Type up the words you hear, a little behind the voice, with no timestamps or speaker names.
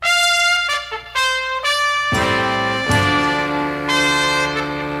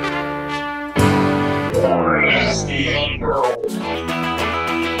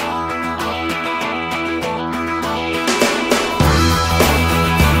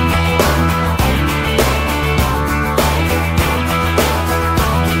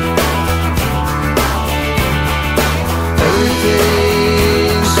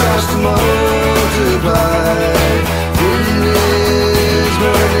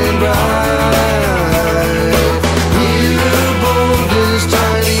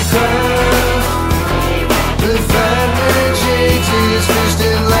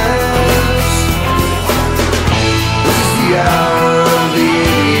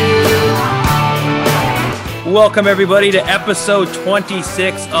Welcome, everybody, to episode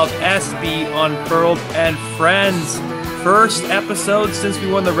 26 of SB Unfurled and Friends. First episode since we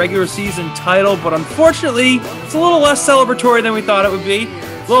won the regular season title, but unfortunately, it's a little less celebratory than we thought it would be.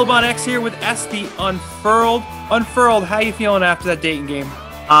 Lil Bon X here with SB Unfurled. Unfurled, how you feeling after that Dayton game?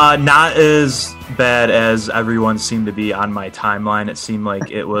 Not as bad as everyone seemed to be on my timeline. It seemed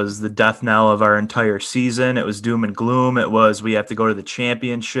like it was the death knell of our entire season. It was doom and gloom. It was we have to go to the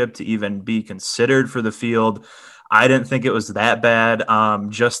championship to even be considered for the field. I didn't think it was that bad.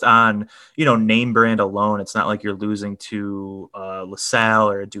 Just on, name brand alone, it's not like you're losing to LaSalle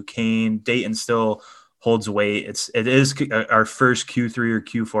or Duquesne. Dayton still holds weight. It is our first Q3 or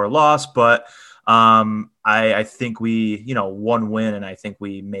Q4 loss, but I think we, one win, and I think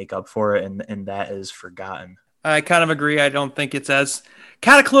we make up for it, and that is forgotten. I kind of agree. I don't think it's as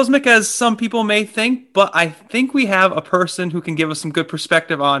cataclysmic as some people may think, but I think we have a person who can give us some good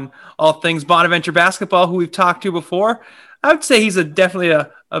perspective on all things Bonaventure basketball, who we've talked to before. I would say he's definitely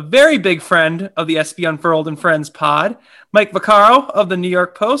a very big friend of the SB Unfurled and Friends pod. Mike Vaccaro of the New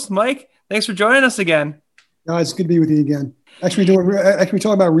York Post. Mike, thanks for joining us again. No, it's good to be with you again. Actually,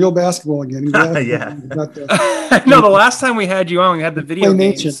 talking about real basketball again. Yeah. No, the last time we had you on, we had the video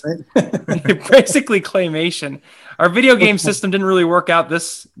games. Right? Basically claymation. Our video game system didn't really work out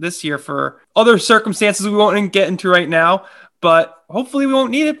this year for other circumstances we won't get into right now, but hopefully we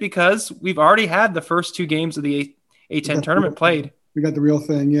won't need it because we've already had the first two games of the A10 tournament played. We got the real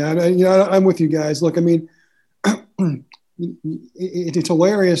thing. Yeah, I'm with you guys. Look, I mean, it's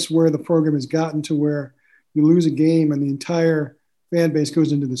hilarious where the program has gotten to where you lose a game and the entire fan base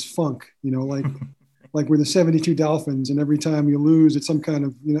goes into this funk, like we're the 72 Dolphins, and every time you lose, it's some kind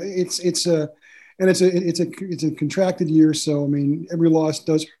of, it's a contracted year. So, I mean, every loss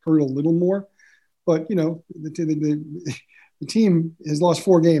does hurt a little more, but the team has lost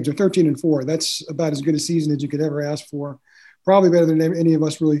 4 games. They're 13-4. That's about as good a season as you could ever ask for. Probably better than any of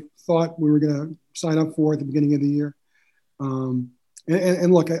us really thought we were going to sign up for at the beginning of the year.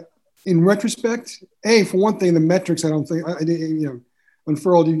 And look, in retrospect, for one thing, the metrics, I don't think,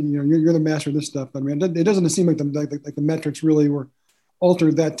 Unfurled, you're the master of this stuff. I mean, it doesn't seem like the metrics really were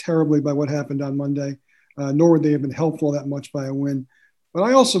altered that terribly by what happened on Monday, nor would they have been helped all that much by a win. But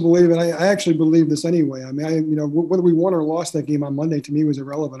I also believe, and I actually believe this anyway. I mean, whether we won or lost that game on Monday to me was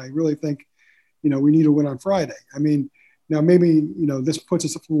irrelevant. I really think, we need to win on Friday. I mean, now maybe, this puts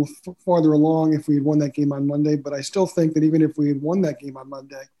us a little farther along if we had won that game on Monday, but I still think that even if we had won that game on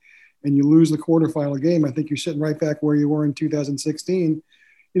Monday, and you lose the quarterfinal game, I think you're sitting right back where you were in 2016,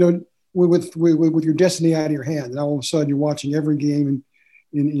 with your destiny out of your hand. And all of a sudden you're watching every game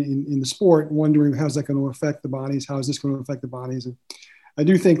in the sport, wondering how's that going to affect the bodies? How is this going to affect the bodies? And I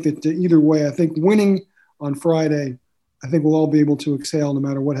do think that either way, I think winning on Friday, I think we'll all be able to exhale no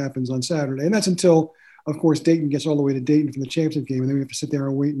matter what happens on Saturday. And that's until, of course, Dayton gets all the way to Dayton for the championship game. And then we have to sit there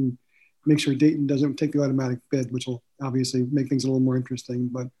and wait and make sure Dayton doesn't take the automatic bid, which will obviously make things a little more interesting.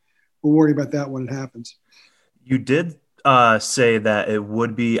 But we'll worry about that when it happens. You did say that it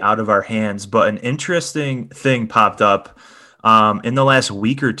would be out of our hands, but an interesting thing popped up in the last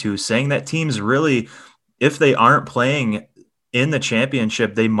week or two, saying that teams really, if they aren't playing in the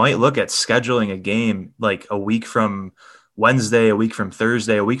championship, they might look at scheduling a game like a week from Wednesday, a week from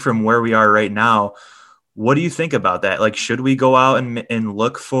Thursday, a week from where we are right now. What do you think about that? Like, should we go out and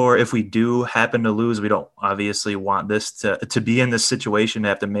look for, if we do happen to lose, we don't obviously want this to be in this situation to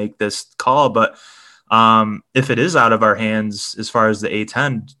have to make this call, but if it is out of our hands as far as the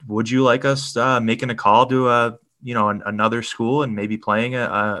A10, would you like us making a call to another school and maybe playing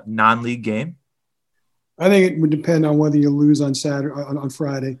a non-league game? I think it would depend on whether you lose on Saturday, on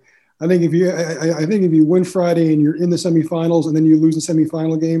Friday. I think if you win Friday and you're in the semifinals and then you lose the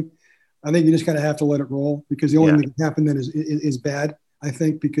semifinal game, I think you just kind of have to let it roll, because the only thing that can happen then is bad, I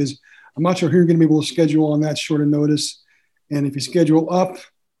think, because I'm not sure who you're going to be able to schedule on that short of notice. And if you schedule up,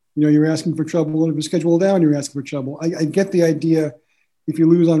 you're asking for trouble. And if you schedule down, you're asking for trouble. I get the idea if you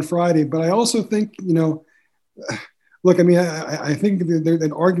lose on Friday, but I also think, look, I mean, I think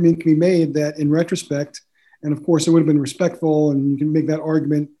an argument can be made that in retrospect, and of course it would have been respectful, and you can make that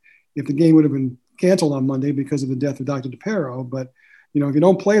argument if the game would have been canceled on Monday because of the death of Dr. DePero, but if you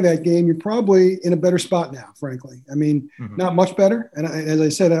don't play that game, you're probably in a better spot now, frankly. I mean, not much better. And as I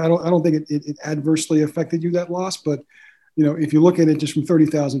said, I don't think it adversely affected you, that loss. But, if you look at it just from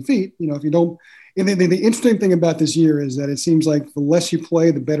 30,000 feet, if you don't – the interesting thing about this year is that it seems like the less you play,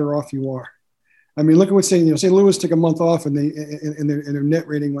 the better off you are. I mean, look at what St. Louis took a month off and their net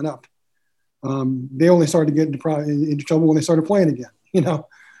rating went up. They only started to get into trouble when they started playing again,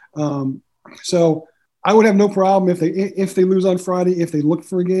 So – I would have no problem if they lose on Friday, if they look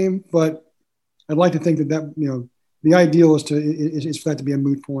for a game, but I'd like to think that the ideal is for that to be a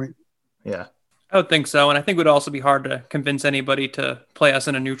moot point. Yeah. I would think so. And I think it would also be hard to convince anybody to play us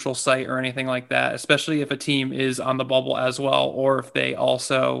in a neutral site or anything like that, especially if a team is on the bubble as well, or if they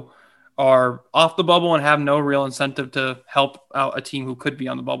also are off the bubble and have no real incentive to help out a team who could be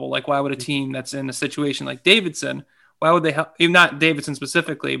on the bubble. Like, why would a team that's in a situation like Davidson, why would they help? Even not Davidson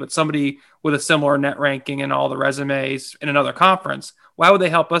specifically, but somebody with a similar net ranking and all the resumes in another conference, why would they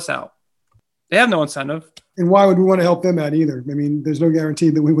help us out? They have no incentive. And why would we want to help them out either? I mean, there's no guarantee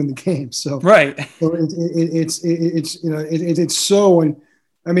that we win the game. So right. So it's so, and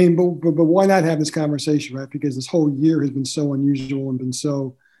I mean, but why not have this conversation, right? Because this whole year has been so unusual and been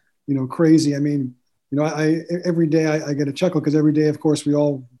so, crazy. I mean, I every day I get a chuckle because every day, of course, we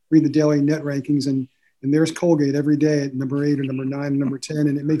all read the daily net rankings and there's Colgate every day at number 8 or number 9 or number 10,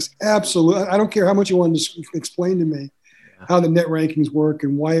 and it makes absolute. I don't care how much you want to explain to me how the net rankings work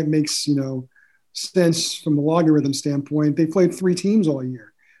and why it makes sense from the logarithm standpoint. They played 3 teams all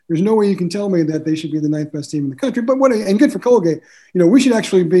year. There's no way you can tell me that they should be the 9th best team in the country. But and good for Colgate. We should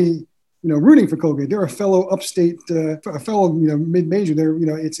actually be rooting for Colgate. They're a fellow upstate, a fellow mid-major. They're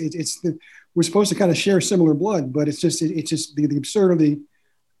we're supposed to kind of share similar blood, but it's just the absurdity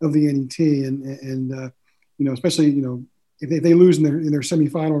of the NET and especially if they lose in their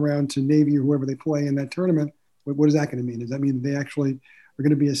semifinal round to Navy or whoever they play in that tournament, what is that going to mean? Does that mean they actually are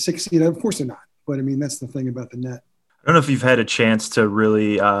going to be a 6 seed? Of course they're not. But I mean, that's the thing about the net. I don't know if you've had a chance to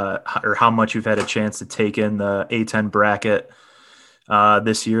really, or how much you've had a chance to take in the A10 bracket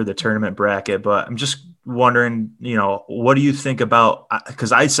this year, the tournament bracket, but I'm just wondering, what do you think about,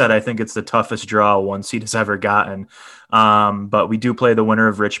 because I think it's the toughest draw one seed has ever gotten. But we do play the winner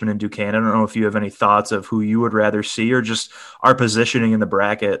of Richmond and Duquesne. I don't know if you have any thoughts of who you would rather see or just our positioning in the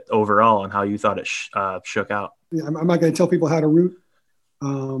bracket overall and how you thought it shook out. Yeah, I'm not going to tell people how to root.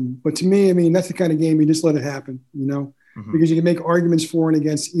 But to me, I mean, that's the kind of game you just let it happen, because you can make arguments for and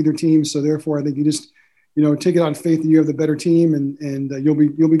against either team. So therefore, I think you just, take it on faith that you have the better team and you'll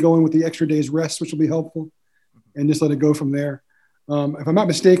be going with the extra day's rest, which will be helpful, and just let it go from there. If I'm not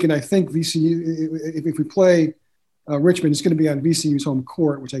mistaken, I think VCU, if we play Richmond, it's going to be on VCU's home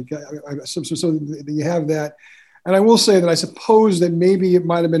court, which so you have that. And I will say that I suppose that maybe it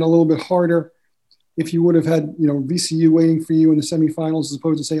might have been a little bit harder if you would have had, VCU waiting for you in the semifinals as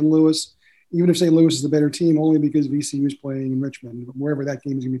opposed to St. Louis, even if St. Louis is the better team, only because VCU is playing in Richmond. Wherever that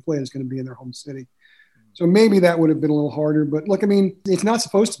game is going to be played, it's going to be in their home city. So maybe that would have been a little harder. But look, I mean, it's not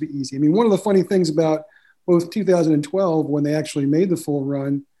supposed to be easy. I mean, one of the funny things about both 2012 when they actually made the full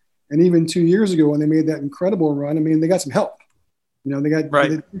run, and even 2 years ago when they made that incredible run, I mean, they got some help. They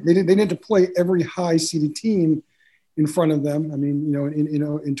didn't have to play every high seeded team in front of them. I mean,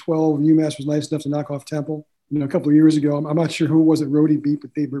 in 12, UMass was nice enough to knock off Temple. A couple of years ago, I'm not sure who was it Rhodey beat,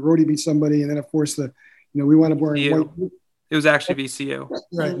 but Rhodey beat somebody, and then of course we wound up wearing white. It was actually VCU.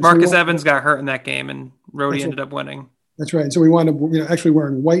 Right. Marcus Evans got hurt in that game, and Rhodey ended up winning. That's right. So we wound up actually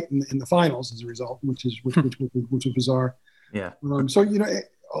wearing white in the finals as a result, which was bizarre. Yeah. So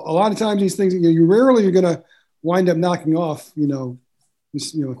a lot of times these things you rarely are going to wind up knocking off.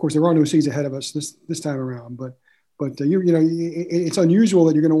 Of course there are no seeds ahead of us this time around, but it's unusual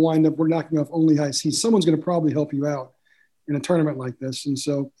that you're going to wind up knocking off only high seeds. Someone's going to probably help you out in a tournament like this, and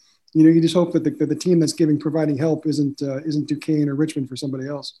so you just hope that the team that's providing help isn't Duquesne or Richmond for somebody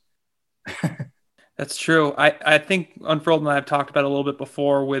else. That's true. I think Unfurled and I have talked about it a little bit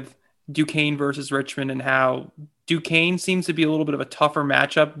before with Duquesne versus Richmond and how Duquesne seems to be a little bit of a tougher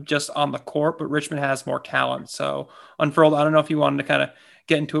matchup just on the court, but Richmond has more talent. So Unfurled, I don't know if you wanted to kind of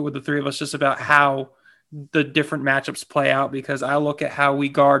get into it with the three of us just about how the different matchups play out, because I look at how we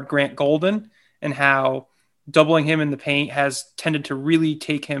guard Grant Golden and how doubling him in the paint has tended to really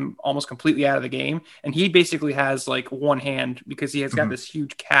take him almost completely out of the game. And he basically has like one hand because he has got this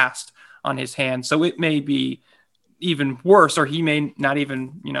huge cast on his hand. So it may be even worse, or he may not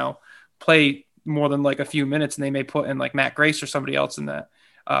even, play more than like a few minutes, and they may put in like Matt Grace or somebody else in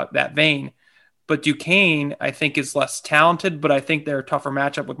that vein. But Duquesne, I think, is less talented, but I think they're a tougher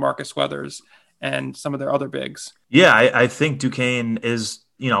matchup with Marcus Weathers and some of their other bigs. Yeah, I think Duquesne is,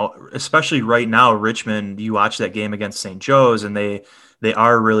 especially right now, Richmond, you watch that game against St. Joe's and they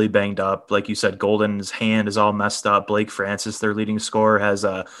are really banged up. Like you said, Golden's hand is all messed up. Blake Francis, their leading scorer, has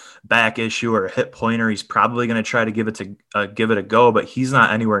a back issue or a hip pointer. He's probably going to try to give it a go, but he's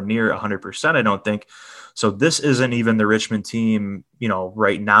not anywhere near 100%, I don't think. So this isn't even the Richmond team,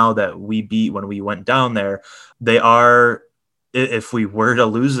 right now that we beat when we went down there. They are, if we were to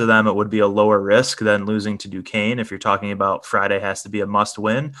lose to them, it would be a lower risk than losing to Duquesne. If you're talking about Friday has to be a must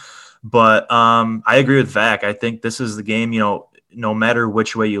win. But I agree with Vac. I think this is the game, no matter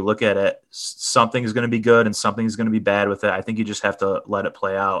which way you look at it, something's going to be good and something's going to be bad with it. I think you just have to let it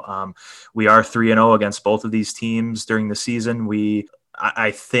play out. We are 3-0 against both of these teams during the season.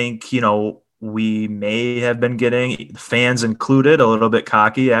 I think, we may have been getting, fans included, a little bit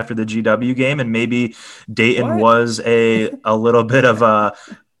cocky after the GW game, and maybe Dayton was a little bit of a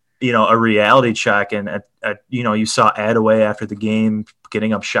reality check. And, you saw Adaway after the game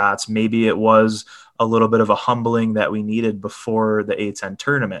getting up shots. Maybe it was a little bit of a humbling that we needed before the A10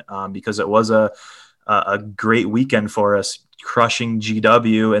 tournament, because it was a great weekend for us, crushing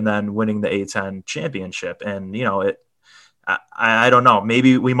GW and then winning the A10 championship. And, I don't know.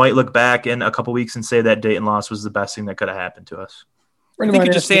 Maybe we might look back in a couple weeks and say that Dayton loss was the best thing that could have happened to us. I think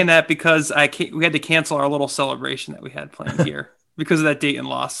you're just saying that because we had to cancel our little celebration that we had planned here because of that Dayton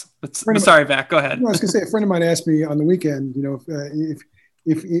loss. Sorry, Mac, go ahead. I was going to say, a friend of mine asked me on the weekend,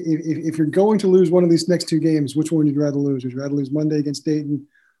 if you're going to lose one of these next two games, which one would you rather lose? Would you rather lose Monday against Dayton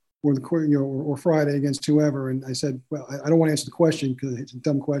or Friday against whoever? And I said, well, I don't want to answer the question because it's a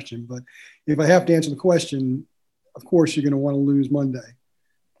dumb question, but if I have to answer the question, of course, you're going to want to lose Monday.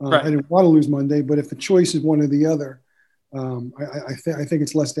 Right. I didn't want to lose Monday, but if the choice is one or the other, I think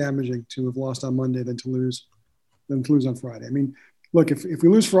it's less damaging to have lost on Monday than to lose on Friday. I mean, look, if we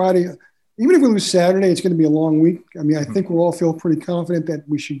lose Friday, even if we lose Saturday, it's going to be a long week. I mean, I think we'll all feel pretty confident that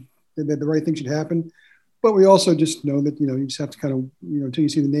that the right thing should happen, but we also just know that you just have to kind of until you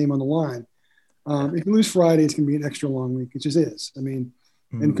see the name on the line. If you lose Friday, it's going to be an extra long week. It just is. I mean,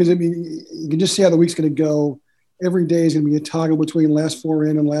 and because you can just see how the week's going to go. Every day is going to be a toggle between last four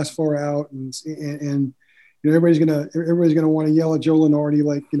in and last four out, and everybody's going to want to yell at Joe Lenardi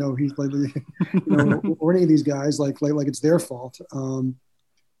like he's like or any of these guys like it's their fault.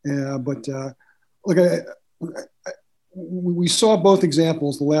 But look, we saw both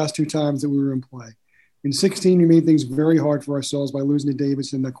examples the last two times that we were in play. In 16, we made things very hard for ourselves by losing to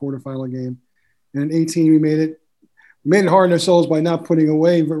Davidson in that quarterfinal game, and in 18, we made it hard on ourselves by not putting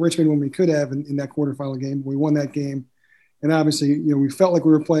away Richmond when we could have in that quarterfinal game. We won that game. And obviously, we felt like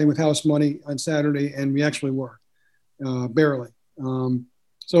we were playing with house money on Saturday, and we actually were, barely.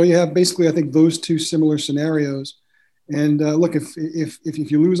 So you have basically, I think, those two similar scenarios. And look,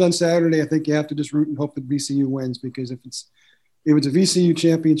 if you lose on Saturday, I think you have to just root and hope that VCU wins, because if it's a VCU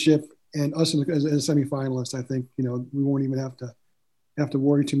championship and us as a semifinalist, I think, we won't even have to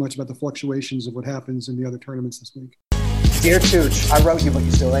worry too much about the fluctuations of what happens in the other tournaments this week. Dear Tooch, I wrote you, but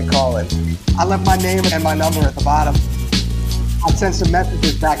you still ain't calling. I left my name and my number at the bottom. I sent some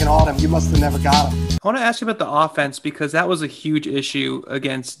messages back in autumn. You must have never got them. I want to ask you about the offense, because that was a huge issue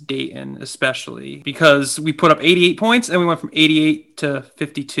against Dayton, especially because we put up 88 points and we went from 88 to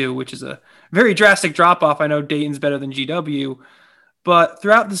 52, which is a very drastic drop off. I know Dayton's better than GW, but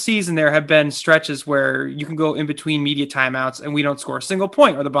throughout the season, there have been stretches where you can go in between media timeouts and we don't score a single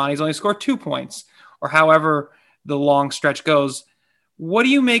point, or the Bonnies only score 2 points, or however the long stretch goes. What do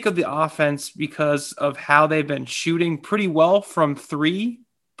you make of the offense because of how they've been shooting pretty well from three,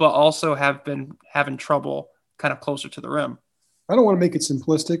 but also have been having trouble kind of closer to the rim? I don't want to make it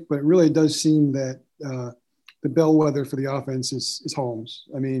simplistic, but it really does seem that the bellwether for the offense is Holmes.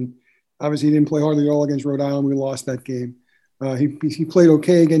 I mean, obviously he didn't play hardly at all against Rhode Island. We lost that game. He played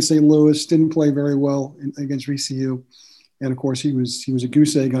okay against St. Louis, didn't play very well against VCU. And of course he was a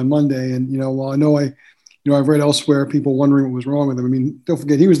goose egg on Monday. And, while I know I've read elsewhere people wondering what was wrong with him. I mean, don't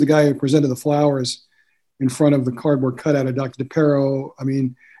forget, he was the guy who presented the flowers in front of the cardboard cutout of Dr. DePero. I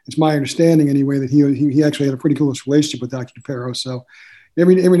mean, it's my understanding anyway that he actually had a pretty close relationship with Dr. DePero. So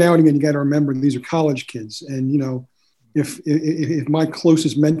every now and again, you got to remember these are college kids. And, if my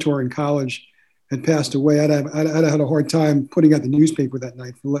closest mentor in college had passed away, I'd have had a hard time putting out the newspaper that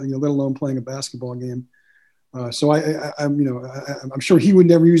night, let alone playing a basketball game. So I'm sure he would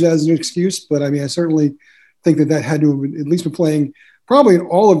never use that as an excuse, but I mean, I certainly think that had to have at least been playing probably in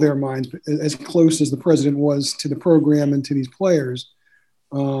all of their minds as close as the president was to the program and to these players.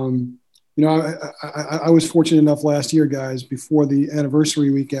 I was fortunate enough last year, guys, before the anniversary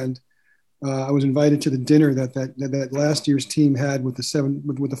weekend, I was invited to the dinner that last year's team had with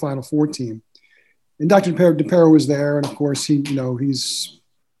the Final Four team, and Dr. DePero was there, and of course he's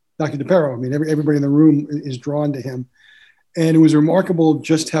Dr. DePero. I mean, everybody in the room is drawn to him. And it was remarkable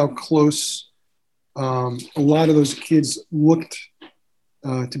just how close a lot of those kids looked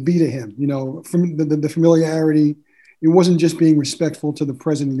to be to him. From the familiarity, it wasn't just being respectful to the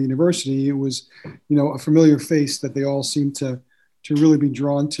president of the university. It was, a familiar face that they all seemed to really be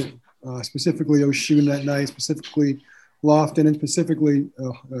drawn to, specifically Oshun that night, specifically Lofton, and specifically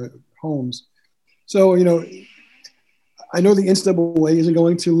Holmes. So, I know the NCAA isn't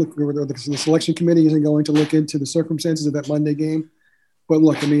going to look, or the selection committee isn't going to look into the circumstances of that Monday game. But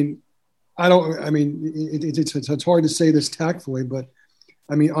look, I mean, it's hard to say this tactfully, but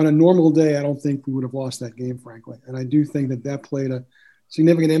I mean, on a normal day, I don't think we would have lost that game, frankly. And I do think that played a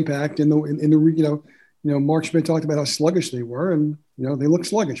significant impact in the Mark Schmidt talked about how sluggish they were, and they look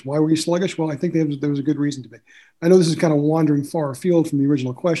sluggish. Why were you sluggish? Well, I think there was a good reason to be. I know this is kind of wandering far afield from the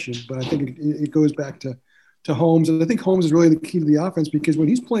original question, but I think it goes back to Holmes, and I think Holmes is really the key to the offense, because when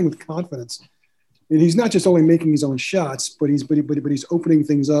he's playing with confidence, and he's not just only making his own shots, but he's opening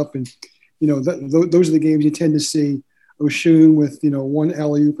things up, and those are the games you tend to see Oshun with one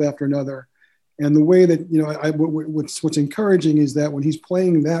alley-oop after another, and the way that what's encouraging is that when he's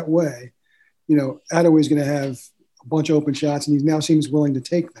playing that way, Adaway is going to have a bunch of open shots, and he now seems willing to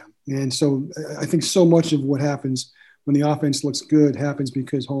take them. And so I think so much of what happens when the offense looks good happens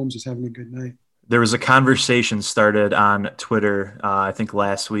because Holmes is having a good night. There was a conversation started on Twitter, I think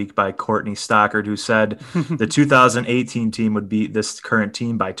last week, by Courtney Stockard, who said the 2018 team would beat this current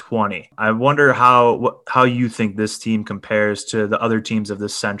team by 20. I wonder how you think this team compares to the other teams of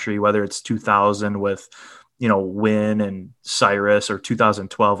this century, whether it's 2000 with Wynn and Cyrus, or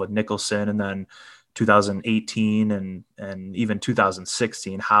 2012 with Nicholson, and then 2018 and even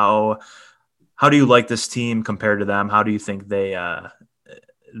 2016. How do you like this team compared to them? How do you think they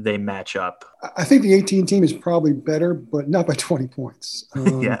match up? I think the 18 team is probably better, but not by 20 points.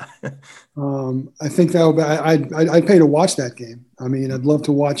 Yeah. I think I'd pay to watch that game. I mean, I'd love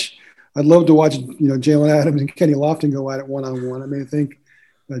to watch Jalen Adams and Kenny Lofton go at it one-on-one. I mean, I think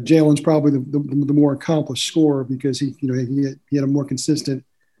Jalen's probably the more accomplished scorer, because he had a more consistent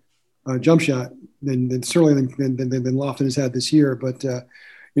jump shot than Lofton has had this year. But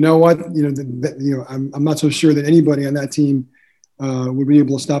you know what? I'm not so sure that anybody on that team would be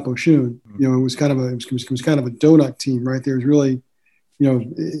able to stop Oshun. It was kind of a donut team, right? There was really,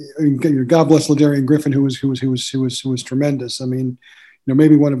 God bless Ladarian Griffin, who was tremendous. I mean,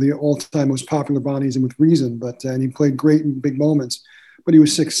 maybe one of the all-time most popular Bonnies, and with reason. But and he played great in big moments. But he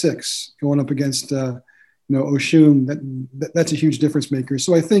was 6'6", going up against Oshun. That's a huge difference maker.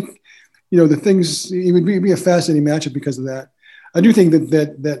 So I think it would be a fascinating matchup because of that. I do think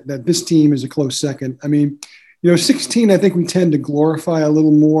that this team is a close second. I mean, 16, I think we tend to glorify a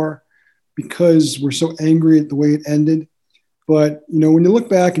little more because we're so angry at the way it ended. But, when you look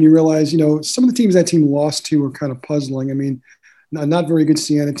back and you realize, some of the teams that team lost to were kind of puzzling. I mean, not very good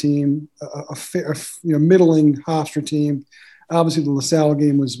Siena team, a middling Hofstra team. Obviously, the LaSalle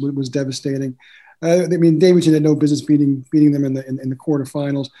game was devastating. I mean, Davidson had no business beating them in the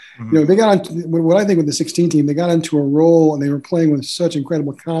quarterfinals. Mm-hmm. They got on what I think with the 16 team, they got into a role and they were playing with such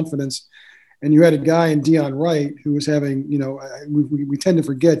incredible confidence. And you had a guy in Dion Wright who was having, we tend to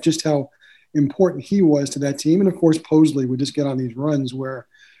forget just how important he was to that team. And of course, Posley would just get on these runs where,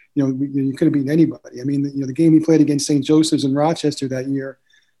 you could have beaten anybody. I mean, the game he played against St. Joseph's in Rochester that year,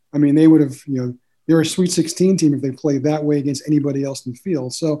 I mean, they would have, they're a Sweet 16 team if they played that way against anybody else in the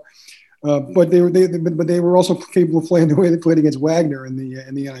field. So, but they were also capable of playing the way they played against Wagner in the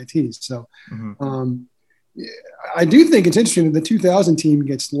NITs. So, mm-hmm. I do think it's interesting that the 2000 team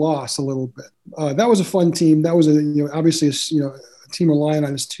gets lost a little bit. That was a fun team. That was obviously a team relying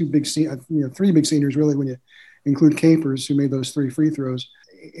on its three big seniors, really, when you include Capers, who made those 3 free throws.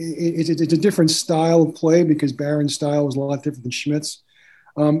 It's a different style of play because Barron's style was a lot different than Schmidt's.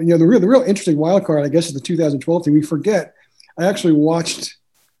 The real interesting wild card, I guess, is the 2012 team. We forget. I actually watched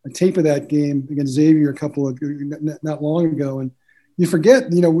a tape of that game against Xavier not long ago, and you forget.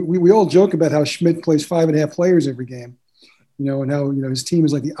 We all joke about how Schmidt plays 5.5 players every game, and how his team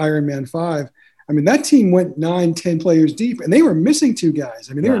is like the Iron Man 5. I mean, that team went 9-10 players deep, and they were missing 2 guys.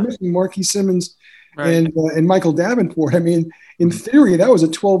 I mean, they were missing Marquis Simmons and Michael Davenport. I mean, in theory, that was a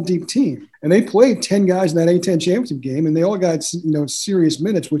 12-deep team, and they played 10 guys in that A-10 championship game, and they all got serious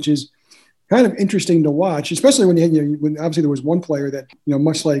minutes, which is kind of interesting to watch, especially when obviously there was one player that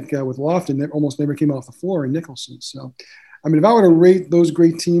much like with Lofton, that almost never came off the floor in Nicholson. So, I mean, if I were to rate those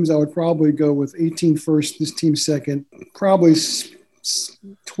great teams, I would probably go with 18 first, this team second, probably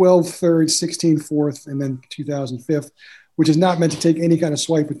 12 third, 16 fourth, and then 2000 fifth, which is not meant to take any kind of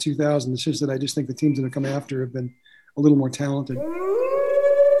swipe at 2000. It's just that I just think the teams that have come after have been a little more talented.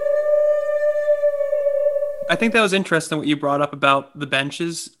 I think that was interesting what you brought up about the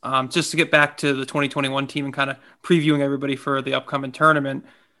benches. Just to get back to the 2021 team and kind of previewing everybody for the upcoming tournament.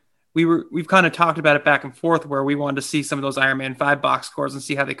 We've kind of talked about it back and forth where we wanted to see some of those Ironman 5 box scores and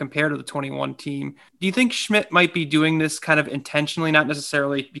see how they compare to the 21 team. Do you think Schmidt might be doing this kind of intentionally, not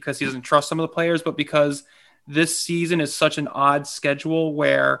necessarily because he doesn't trust some of the players, but because this season is such an odd schedule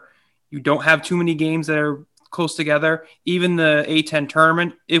where you don't have too many games that are close together. Even the A10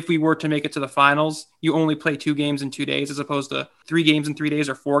 tournament, if we were to make it to the finals, you only play 2 games in 2 days as opposed to 3 games in 3 days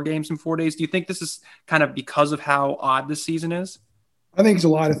or 4 games in 4 days. Do you think this is kind of because of how odd this season is? I think it's a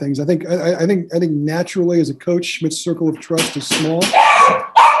lot of things. I think naturally as a coach, Schmidt's circle of trust is small.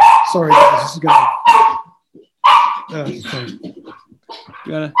 Sorry, guys, this is gonna.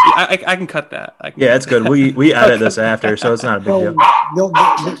 I can cut that. Yeah, it's good. We edit this after, so it's not a big deal.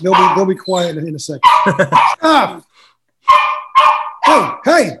 They'll be quiet in a second. Stop!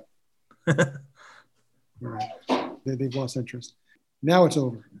 Hey! All right. They've lost interest. Now it's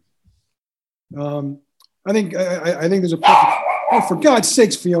over. I think there's a perfect. Oh, for God's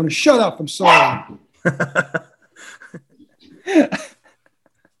sakes, Fiona, shut up! I'm sorry. All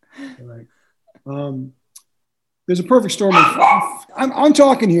right. There's a perfect storm. I'm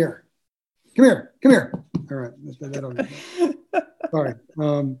talking here. Come here. All right. Sorry.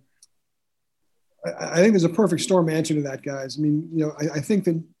 I think there's a perfect storm answer to that, guys. I mean, I think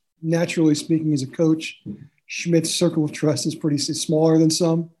that naturally speaking, as a coach, Schmidt's circle of trust is smaller than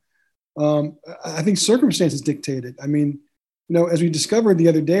some. I think circumstances dictate it. I mean, as we discovered the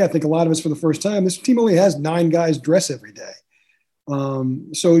other day, I think a lot of us for the first time, this team only has 9 guys dress every day.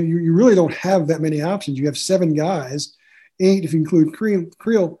 So you really don't have that many options. You have 7 guys, 8 if you include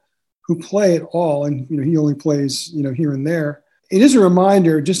Creel, who play at all, and he only plays here and there. It is a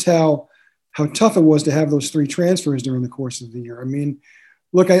reminder just how tough it was to have those 3 transfers during the course of the year. I mean,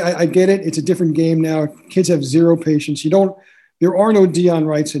 look, I get it. It's a different game now. Kids have zero patience. There are no Dion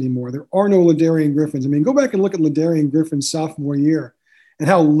Wrights anymore. There are no Ladarian Griffins. I mean, go back and look at Ladarian Griffin's sophomore year and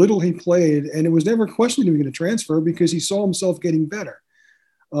how little he played. And it was never questioned he was going to transfer because he saw himself getting better.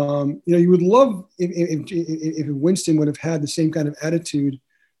 You would love if Winston would have had the same kind of attitude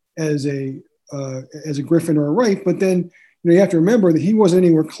as a Griffin or a Wright. But then, you have to remember that he wasn't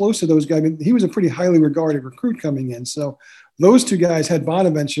anywhere close to those guys. I mean, he was a pretty highly regarded recruit coming in. So those 2 guys had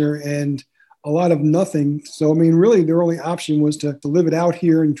Bonaventure and a lot of nothing. So, I mean, really their only option was to live it out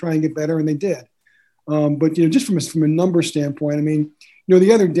here and try and get better. And they did. But, just from a number standpoint, I mean,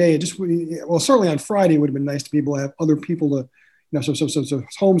 the other day, certainly on Friday, it would have been nice to be able to have other people to, so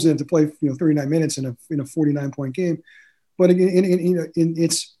Holmes had to play, 39 minutes in a 49-point game. But it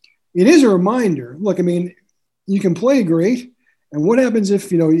is a reminder. Look, I mean, you can play great. And what happens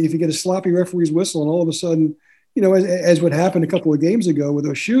if you get a sloppy referee's whistle and all of a sudden, as what happened a couple of games ago with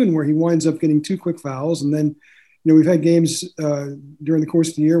Oshun, where he winds up getting 2 quick fouls. And then, we've had games during the course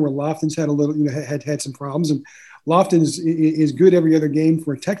of the year where Lofton's had a little, had some problems. And Lofton is good every other game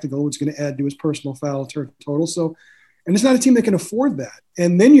for a technical, which is going to add to his personal foul total. So, and it's not a team that can afford that.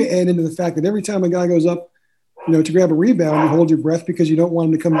 And then you add into the fact that every time a guy goes up, to grab a rebound, you hold your breath because you don't want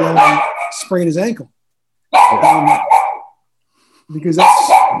him to come down and sprain his ankle. Because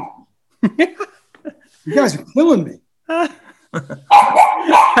that's you guys are killing me.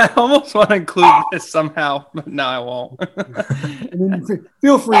 I almost want to include this somehow, but no, I won't. I mean,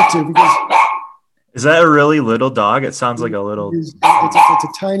 feel free to, because is that a really little dog? It sounds like a little. It's a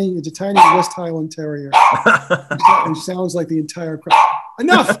tiny West Highland Terrier. It sounds like the entire crowd.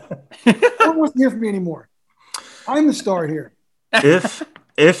 Enough! No one wants to hear from me anymore. I'm the star here.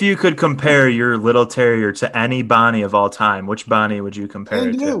 If you could compare your little terrier to any Bonnie of all time, which Bonnie would you compare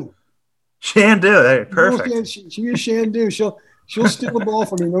it to? Shandu. Hey, perfect. She is Shandu. She'll steal the ball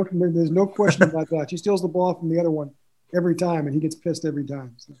from me. There's no question about that. She steals the ball from the other one every time, and he gets pissed every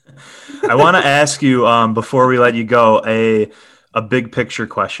time. So. I want to ask you before we let you go a big picture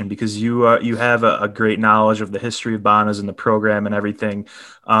question, because you have a great knowledge of the history of Bonas and the program and everything.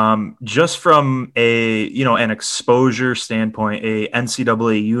 Just from an exposure standpoint, a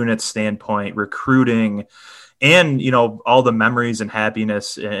NCAA unit standpoint, recruiting, and all the memories and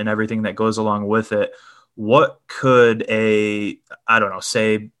happiness and everything that goes along with it. What could a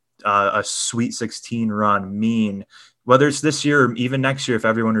Sweet 16 run mean? Whether it's this year or even next year, if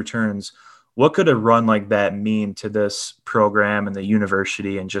everyone returns, what could a run like that mean to this program and the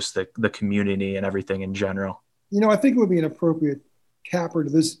university and just the community and everything in general? I think it would be an appropriate capper to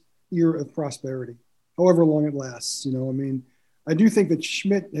this era of prosperity, however long it lasts. I do think that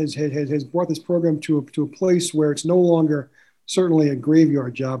Schmidt has brought this program to a place where it's no longer certainly a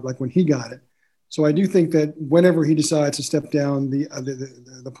graveyard job like when he got it. So I do think that whenever he decides to step down,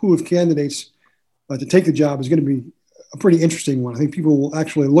 the pool of candidates to take the job is going to be a pretty interesting one. I think people will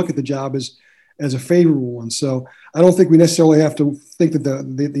actually look at the job as a favorable one. So I don't think we necessarily have to think that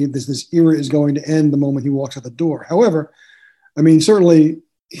this era is going to end the moment he walks out the door. However, I mean, certainly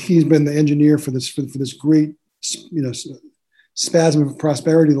he's been the engineer for this great, spasm of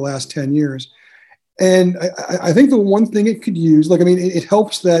prosperity the last 10 years. And I think the one thing it could use, it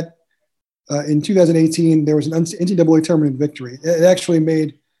helps that in 2018, there was an NCAA tournament victory. It actually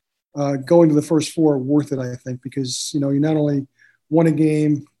made going to the first four worth it, I think, because, you not only won a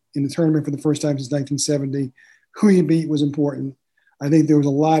game in the tournament for the first time since 1970, who you beat was important. I think there was a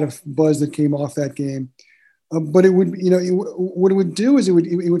lot of buzz that came off that game. But it would, what it would do is it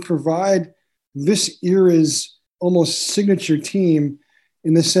would provide this era's almost signature team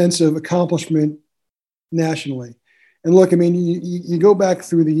in the sense of accomplishment nationally. And look, I mean, you go back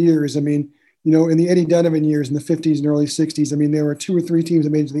through the years. I mean, in the Eddie Donovan years in the 50s and early 60s, I mean, there were 2 or 3 teams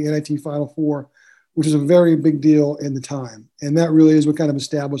that made it to the NIT Final Four, which is a very big deal in the time. And that really is what kind of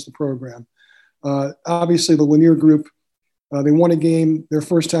established the program. Obviously, the Lanier group, they won a game their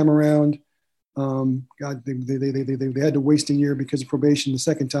first time around. God, they had to waste a year because of probation the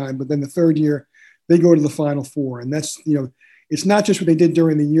second time. But then the third year, they go to the Final Four. And that's, it's not just what they did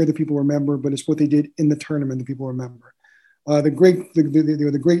during the year that people remember, but it's what they did in the tournament that people remember. The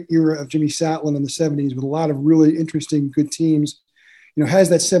great era of Jimmy Satlin in the 70s with a lot of really interesting, good teams, has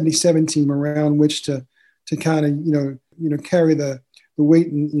that 77 team around which to kind of, carry the weight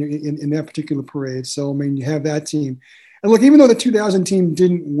in that particular parade. So, I mean, you have that team. And look, even though the 2000 team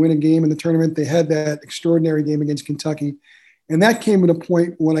didn't win a game in the tournament, they had that extraordinary game against Kentucky. And that came at a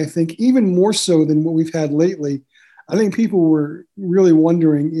point when I think even more so than what we've had lately, I think people were really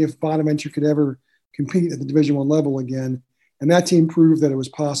wondering if Bonaventure could ever compete at the Division I level again. And that team proved that it was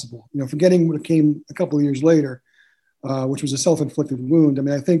possible. Forgetting what came a couple of years later, which was a self-inflicted wound. I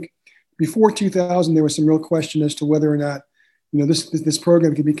mean, I think before 2000, there was some real question as to whether or not, this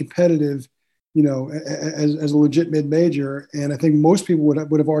program could be competitive, as a legit mid-major. And I think most people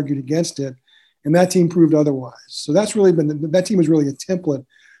would have argued against it. And that team proved otherwise. So that's really that team was really a template.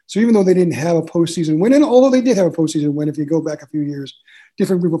 So even though they didn't have a postseason win, and although they did have a postseason win, if you go back a few years,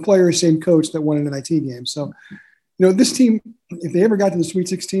 different group of players, same coach that won an NIT game. So, this team, if they ever got to the Sweet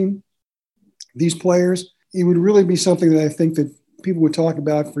 16, these players, it would really be something that I think that people would talk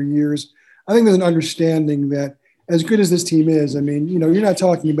about for years. I think there's an understanding that as good as this team is, I mean, you're not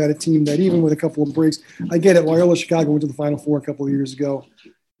talking about a team that even with a couple of breaks, I get it, Loyola Chicago went to the Final Four a couple of years ago,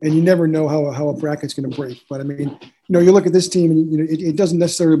 and you never know how a bracket's going to break. But I mean, you look at this team, and it doesn't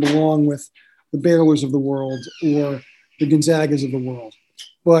necessarily belong with the Baylors of the world or the Gonzagas of the world.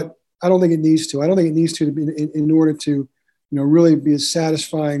 But I don't think it needs to. I don't think it needs to be in order to, really be a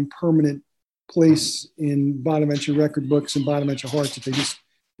satisfying, permanent place in Bonaventure record books and Bonaventure hearts.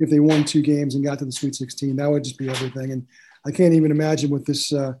 If they won 2 games and got to the Sweet 16, that would just be everything. And I can't even imagine what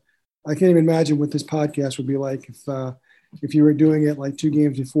this. I can't even imagine what this podcast would be like if you were doing it like 2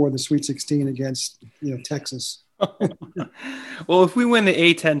 games before the Sweet 16 against Texas. Well, if we win the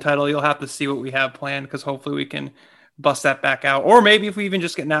A-10 title, you'll have to see what we have planned, because hopefully we can bust that back out, or maybe if we even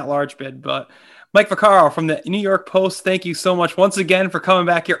just get an at-large bid. But Mike Vaccaro from the New York Post, thank you so much once again for coming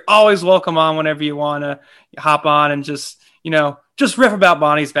back. You're always welcome on whenever you want to hop on and just riff about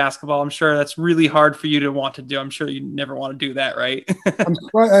Bonnie's basketball. I'm sure that's really hard for you to want to do. I'm sure you never want to do that, right? I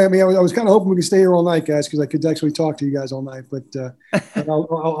was kind of hoping we could stay here all night, guys, because I could actually talk to you guys all night. But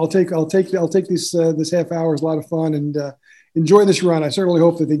I'll take this half hour. It's a lot of fun, and enjoy this run. I certainly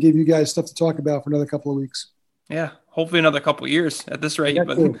hope that they give you guys stuff to talk about for another couple of weeks. Yeah, hopefully another couple of years at this rate.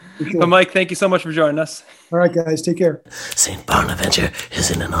 But Mike, thank you so much for joining us. All right, guys, take care. St. Bonaventure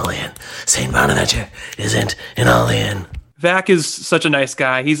isn't an all-in. St. Bonaventure isn't an all-in. Vac is such a nice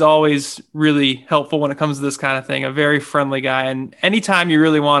guy. He's always really helpful when it comes to this kind of thing, a very friendly guy. And anytime you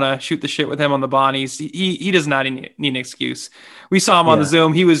really want to shoot the shit with him on the Bonnies, he does not need an excuse. We saw him on the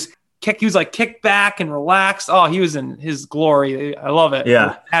Zoom. He was like kicked back and relaxed. Oh, he was in his glory. I love it. Yeah.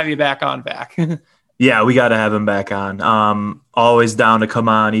 We'll have you back on, Vac. Yeah, we got to have him back on. Always down to come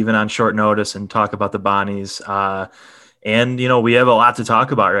on, even on short notice, and talk about the Bonnies. And we have a lot to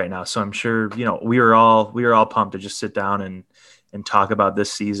talk about right now. So I'm sure we were all pumped to just sit down and talk about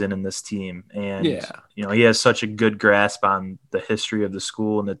this season and this team. And he has such a good grasp on the history of the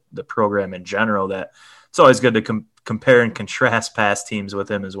school and the program in general that it's always good to compare and contrast past teams with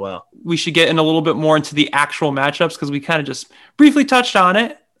him as well. We should get in a little bit more into the actual matchups, because we kind of just briefly touched on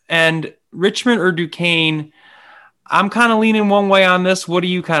it. And Richmond or Duquesne, I'm kind of leaning one way on this. What are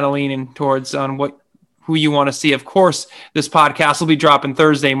you kind of leaning towards on who you want to see? Of course, this podcast will be dropping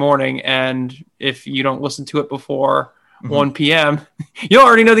Thursday morning, and if you don't listen to it before 1 p.m., you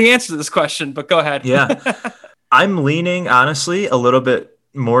already know the answer to this question, but go ahead. Yeah. I'm leaning, honestly, a little bit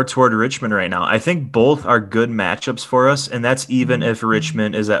more toward Richmond right now. I think both are good matchups for us, and that's even if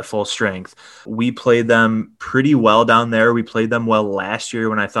Richmond is at full strength. We played them pretty well down there. We played them well last year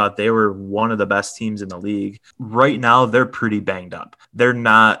when I thought they were one of the best teams in the league. Right now, they're pretty banged up. They're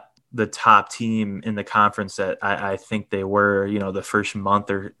not the top team in the conference that I think they were, the first month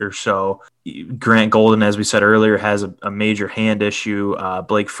or so. Grant Golden, as we said earlier, has a major hand issue.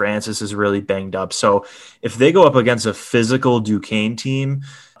 Blake Francis is really banged up. So if they go up against a physical Duquesne team,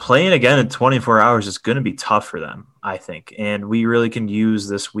 playing again in 24 hours is going to be tough for them, I think. And we really can use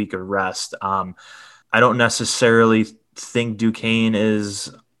this week of rest. I don't necessarily think Duquesne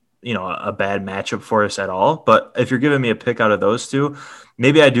is, a bad matchup for us at all. But if you're giving me a pick out of those two,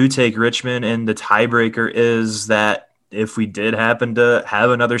 maybe I do take Richmond. And the tiebreaker is that if we did happen to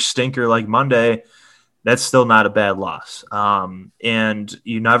have another stinker like Monday, that's still not a bad loss. And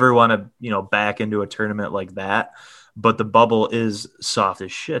you never want to, back into a tournament like that. But the bubble is soft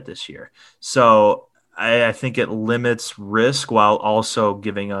as shit this year. So I think it limits risk while also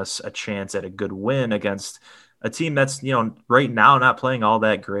giving us a chance at a good win against a team that's, right now not playing all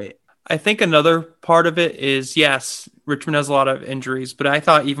that great. I think another part of it is, yes, Richmond has a lot of injuries, but I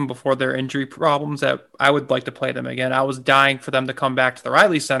thought even before their injury problems that I would like to play them again. I was dying for them to come back to the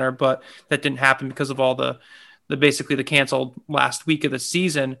Riley Center, but that didn't happen because of all the basically the canceled last week of the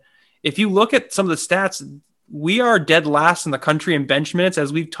season. If you look at some of the stats, we are dead last in the country in bench minutes,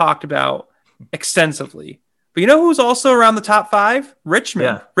 as we've talked about extensively. But you know who's also around the top 5? Richmond.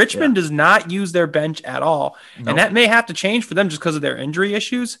 Yeah, Richmond does not use their bench at all. Nope. And that may have to change for them just because of their injury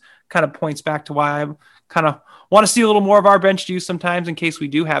issues. Kind of points back to why I kind of want to see a little more of our bench use sometimes in case we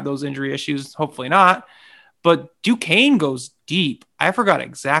do have those injury issues. Hopefully not. But Duquesne goes deep. I forgot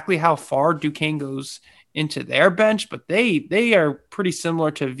exactly how far Duquesne goes into their bench, but they are pretty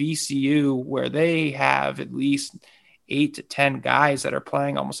similar to VCU, where they have at least 8 to 10 guys that are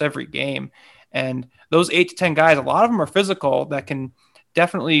playing almost every game. And those 8 to 10 guys, a lot of them are physical that can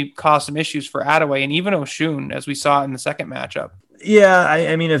definitely cause some issues for Attaway and even Oshun, as we saw in the second matchup. Yeah,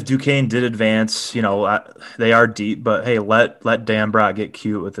 I mean, if Duquesne did advance, they are deep, but hey, let Dambrot get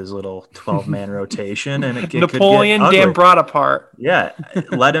cute with his little 12-man rotation, and it Napoleon could get ugly. Dambrot apart. Yeah,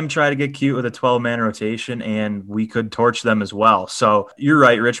 let him try to get cute with a 12-man rotation, and we could torch them as well. So you're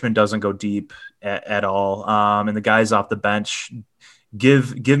right, Richmond doesn't go deep at all, and the guys off the bench.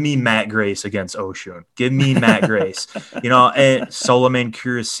 Give me Matt Grace against Oshun. Give me Matt Grace. And Solomon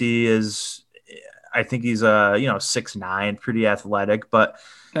Kurasi is. I think he's 6'9", pretty athletic, but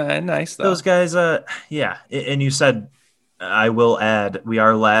nice though. Those guys, yeah. And you said, I will add, we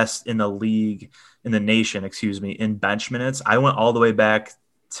are last in the league, in the nation, in bench minutes. I went all the way back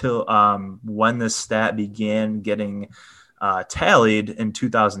till when this stat began getting tallied in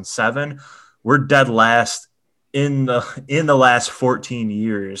 2007. We're dead last in the last 14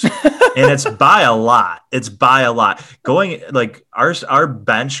 years. And it's by a lot. Going like our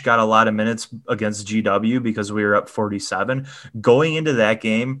bench got a lot of minutes against GW because we were up 47. Going into that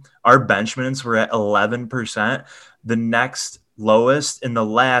game, our bench minutes were at 11%. The next lowest in the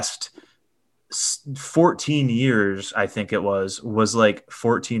last 14 years, I think it was like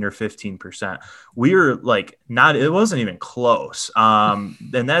 14 or 15%. We were like it wasn't even close. And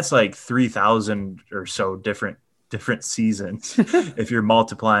that's like 3,000 or so different seasons if you're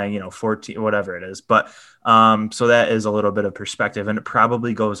multiplying 14, whatever it is. But so that is a little bit of perspective, and it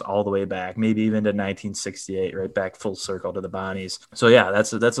probably goes all the way back, maybe even to 1968, right back full circle to the Bonnies. So yeah,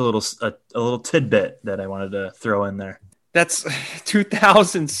 that's a little tidbit that I wanted to throw in there. That's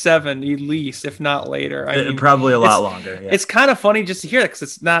 2007 at least, if not later. I mean, probably a lot longer. Yeah. It's kind of funny just to hear that, because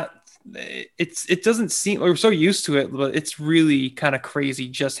it's not. It doesn't seem, we're so used to it, but it's really kind of crazy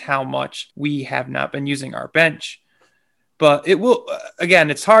just how much we have not been using our bench. But it will, again,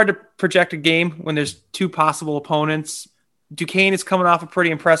 it's hard to project a game when there's two possible opponents. Duquesne is coming off a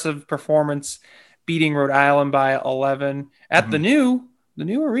pretty impressive performance, beating Rhode Island by 11 at the new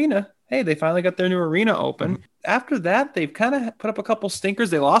arena. Hey, they finally got their new arena open. Mm-hmm. After that, they've kind of put up a couple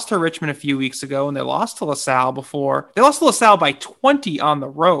stinkers. They lost to Richmond a few weeks ago, and they lost to LaSalle before. They lost to LaSalle by 20 on the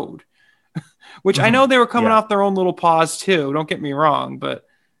road, which I know they were coming off their own little pause too. Don't get me wrong, but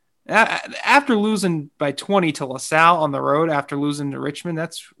after losing by 20 to LaSalle on the road, after losing to Richmond,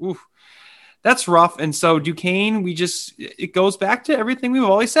 that's rough. And so Duquesne, it goes back to everything we've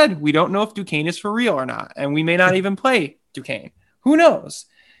always said. We don't know if Duquesne is for real or not, and we may not even play Duquesne. Who knows?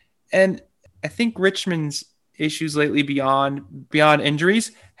 And I think Richmond's issues lately beyond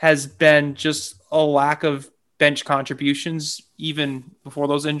injuries has been just a lack of bench contributions even before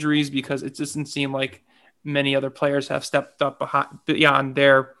those injuries, because it doesn't seem like many other players have stepped up beyond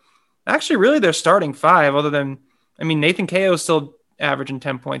their starting five, other than, Nathan Kao is still averaging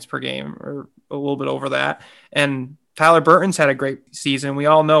 10 points per game or a little bit over that. And Tyler Burton's had a great season. We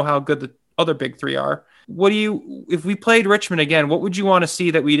all know how good the other big three are. If we played Richmond again, what would you want to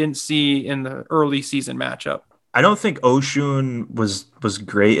see that we didn't see in the early season matchup? I don't think Oshun was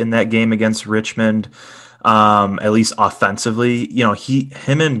great in that game against Richmond. At least offensively,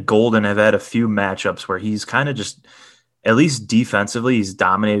 him and Golden have had a few matchups where he's kind of just, at least defensively, he's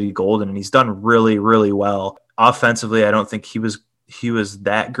dominated Golden and he's done really, really well. Offensively, I don't think he was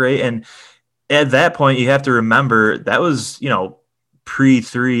that great. And at that point, you have to remember that was,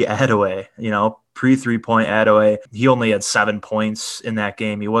 pre-3 Adaway, pre-3-point Adaway. He only had 7 points in that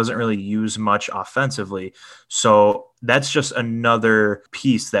game. He wasn't really used much offensively. So that's just another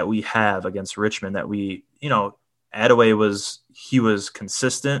piece that we have against Richmond that we, Adaway was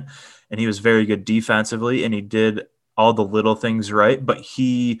consistent and he was very good defensively and he did all the little things right, but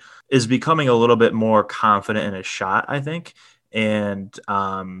he is becoming a little bit more confident in his shot, I think. And,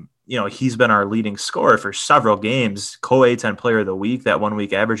 he's been our leading scorer for several games, co-A10 player of the week, that 1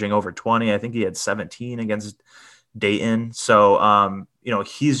 week averaging over 20. I think he had 17 against Dayton. So,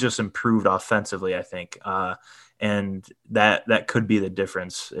 he's just improved offensively, I think. And that could be the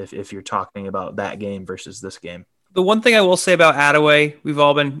difference if you're talking about that game versus this game. The one thing I will say about Adaway, we've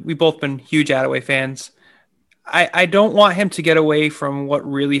both been huge Adaway fans. I don't want him to get away from what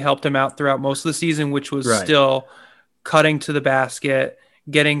really helped him out throughout most of the season, which was still cutting to the basket,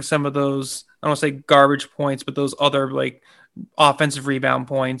 getting some of those, I don't want to say garbage points, but those other like offensive rebound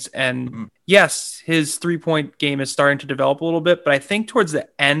points. And yes, his 3-point game is starting to develop a little bit, but I think towards the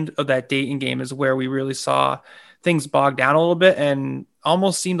end of that Dayton game is where we really saw things bog down a little bit and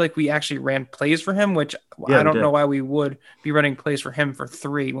almost seemed like we actually ran plays for him, which I don't know why we would be running plays for him for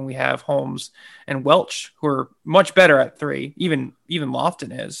 3 when we have Holmes and Welch, who are much better at 3. Even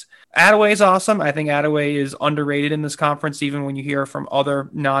Lofton is. Adaway is awesome. I think Adaway is underrated in this conference. Even when you hear from other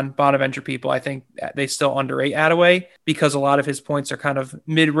non-Bonaventure people, I think they still underrate Adaway because a lot of his points are kind of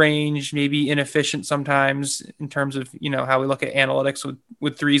mid-range, maybe inefficient sometimes in terms of, how we look at analytics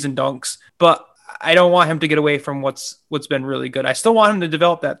with threes and dunks. But I don't want him to get away from what's been really good. I still want him to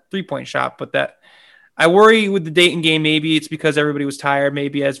develop that 3-point shot, but that I worry with the Dayton game. Maybe it's because everybody was tired.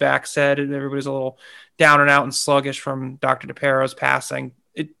 Maybe, as Vac said, everybody's a little down and out and sluggish from Dr. DePero's passing.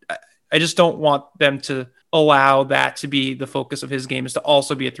 I just don't want them to allow that to be the focus of his game, is to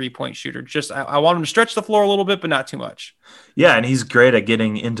also be a 3-point shooter. Just I want him to stretch the floor a little bit, but not too much. Yeah, and he's great at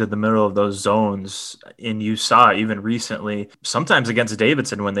getting into the middle of those zones. And you saw even recently, sometimes against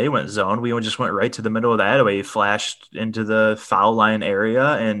Davidson when they went zone, we just went right to the middle of the Adaway. He flashed into the foul line area,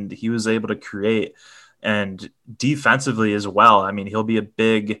 and he was able to create. And defensively as well, I mean, he'll be a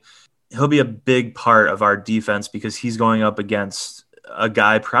big part of our defense because he's going up against a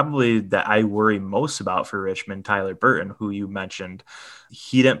guy probably that I worry most about for Richmond, Tyler Burton, who you mentioned.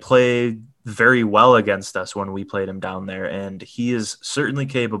 He didn't play very well against us when we played him down there, and he is certainly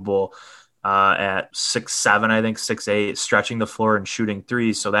capable at 6'7", I think 6'8", stretching the floor and shooting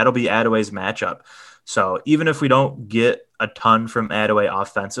threes. So that'll be Adaway's matchup. So even if we don't get a ton from Adaway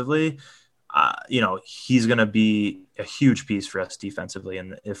offensively, he's going to be a huge piece for us defensively.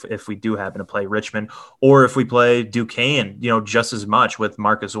 And if we do happen to play Richmond, or if we play Duquesne, just as much with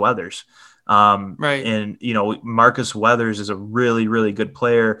Marcus Weathers. Right. And, Marcus Weathers is a really, really good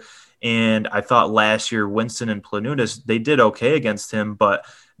player. And I thought last year, Winston and Planutis, they did okay against him, but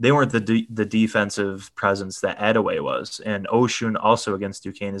they weren't the defensive presence that Adaway was. And Oshun also against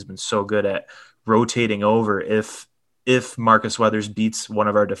Duquesne has been so good at rotating over. If Marcus Weathers beats one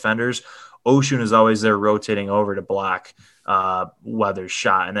of our defenders, Oshun is always there rotating over to block Weathers'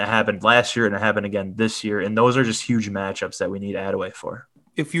 shot. And that happened last year and it happened again this year. And those are just huge matchups that we need Adaway for.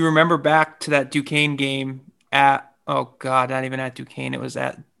 If you remember back to that Duquesne game not even at Duquesne, it was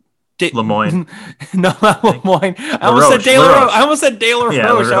at Lemoyne. No, not Lemoyne. I almost said De La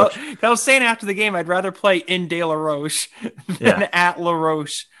Roche. I was saying after the game, I'd rather play in De La Roche than at La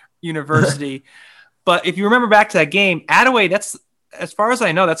Roche University. But if you remember back to that game, Adaway, that's, as far as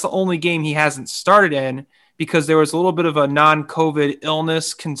I know, that's the only game he hasn't started in because there was a little bit of a non-COVID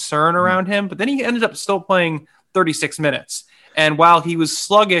illness concern around him. But then he ended up still playing 36 minutes. And while he was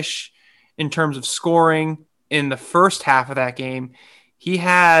sluggish in terms of scoring in the first half of that game, he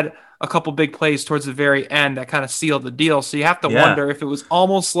had a couple big plays towards the very end that kind of sealed the deal. So you have to wonder if it was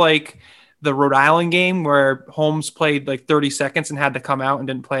almost like the Rhode Island game where Holmes played like 30 seconds and had to come out and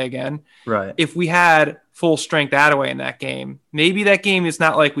didn't play again. Right. If we had full strength Adaway in that game, maybe that game is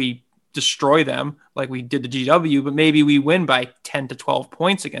not like we destroy them like we did the GW, but maybe we win by 10 to 12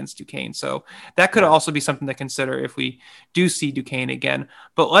 points against Duquesne. So that could also be something to consider if we do see Duquesne again.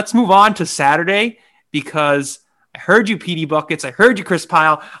 But let's move on to Saturday because I heard you, PD Buckets. I heard you, Chris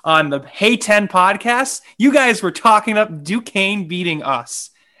Pyle, on the Hey 10 podcast. You guys were talking up Duquesne beating us.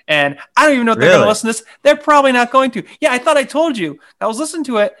 And I don't even know if they're going to listen to this. They're probably not going to. Yeah, I thought I told you. I was listening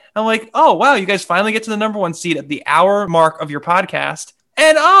to it. I'm like, oh, wow, you guys finally get to the number one seed at the hour mark of your podcast.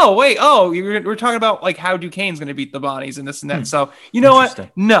 And we're talking about like how Duquesne's going to beat the Bonnies and this and that. So you know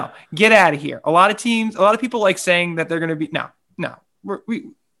what? No, get out of here. A lot of people like saying that they're going to be. No, we're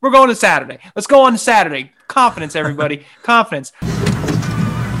going to Saturday. Let's go on to Saturday. Confidence, everybody. Confidence.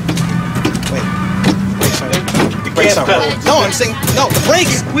 Brakes aren't working. No, I'm saying, no, the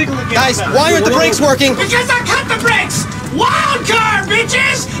brakes! Guys, why aren't the brakes working? Because I cut the brakes! Wild card,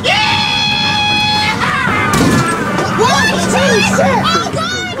 bitches! Yeah!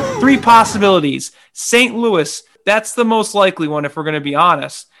 3 possibilities. St. Louis, that's the most likely one if we're going to be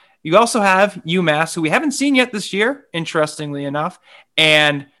honest. You also have UMass, who we haven't seen yet this year, interestingly enough.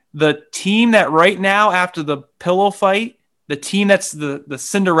 And the team that right now, after the pillow fight, the team that's the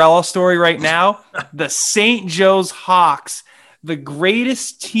Cinderella story right now, the St. Joe's Hawks, the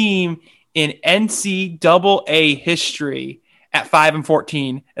greatest team in NCAA history at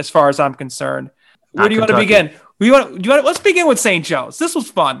 5-14, as far as I'm concerned. Where do you want to begin? Let's begin with St. Joe's. This was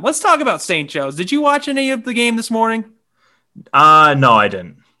fun. Let's talk about St. Joe's. Did you watch any of the game this morning? No, I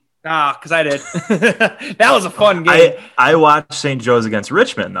didn't. Because I did. That was a fun game. I watched St. Joe's against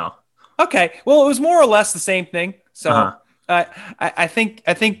Richmond, though. Okay. Well, it was more or less the same thing. So I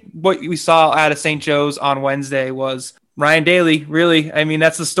think what we saw out of St. Joe's on Wednesday was Ryan Daly, really. I mean,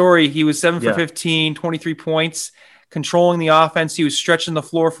 that's the story. He was 7 for 15, 23 points, controlling the offense. He was stretching the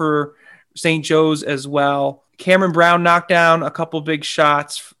floor for St. Joe's as well. Cameron Brown knocked down a couple big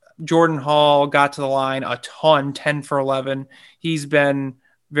shots. Jordan Hall got to the line a ton, 10 for 11. He's been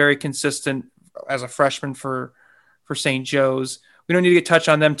very consistent as a freshman for St. Joe's. We don't need to get touch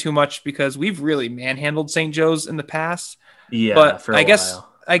on them too much because we've really manhandled St. Joe's in the past. Yeah, but for a while.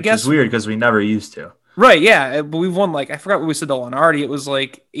 I guess it's weird because we never used to. Right, yeah. But we've won, I forgot what we said to Lenardi. It was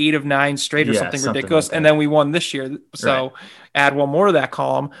 8 of 9 straight or something ridiculous. Like and then we won this year. So add one more to that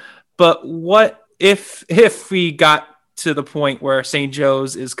column. But what if we got to the point where St.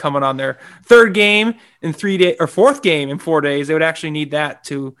 Joe's is coming on their 3rd game in 3 days or 4th game in 4 days? They would actually need that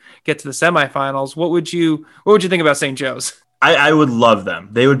to get to the semifinals. What would you think about St. Joe's? I would love them.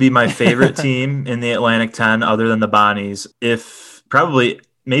 They would be my favorite team in the Atlantic 10 other than the Bonnies,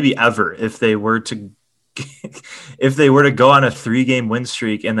 maybe ever, if they were to go on a 3-game win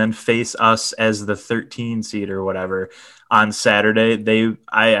streak and then face us as the 13 seed or whatever on Saturday.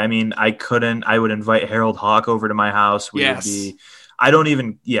 I would invite Harold Hawk over to my house. We just need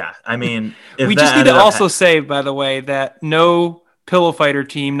to also say, by the way, that no pillow fighter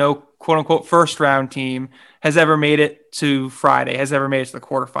team, no quote unquote first round team has ever made it to Friday, has ever made it to the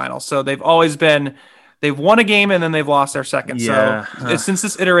quarterfinals. So they've won a game and then they've lost their second. Yeah. So since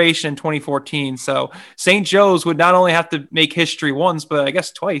this iteration in 2014. So St. Joe's would not only have to make history once, but I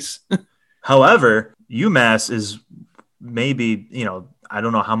guess twice. However, UMass is maybe, I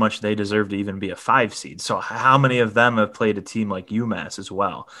don't know how much they deserve to even be a 5 seed. So how many of them have played a team like UMass as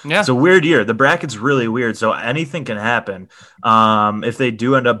well? Yeah. It's a weird year. The bracket's really weird. So anything can happen. If they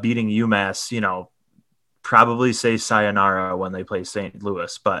do end up beating UMass, probably say sayonara when they play St.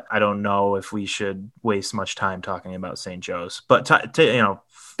 Louis, but I don't know if we should waste much time talking about St. Joe's. But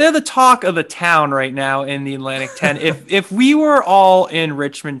they're the talk of the town right now in the Atlantic 10. If we were all in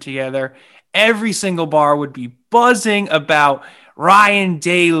Richmond together, every single bar would be buzzing about Ryan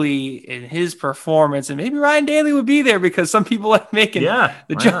Daly and his performance, and maybe Ryan Daly would be there because some people like making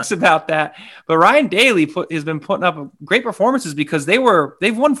the jokes about that. But Ryan Daly has been putting up great performances because they've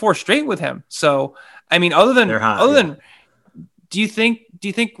won 4 straight with him. So I mean, do you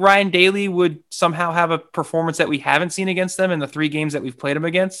think Ryan Daly would somehow have a performance that we haven't seen against them in the 3 games that we've played him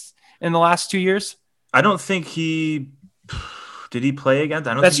against in the last 2 years? I don't think did he play against?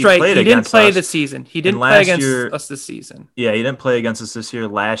 I don't That's think right. He didn't play this season. He didn't play against us this season. Yeah, he didn't play against us this year.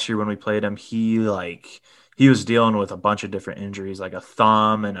 Last year when we played him, he was dealing with a bunch of different injuries, like a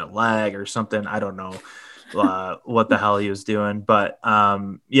thumb and a leg or something. I don't know what the hell he was doing. But I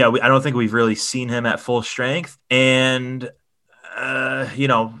don't think we've really seen him at full strength. And,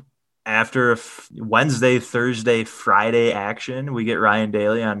 after Wednesday, Thursday, Friday action, we get Ryan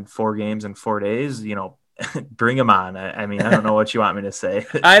Daly on 4 games in 4 days, bring him on. I mean, I don't know what you want me to say.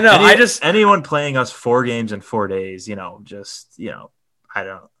 I know. Anyone playing us 4 games in 4 days, I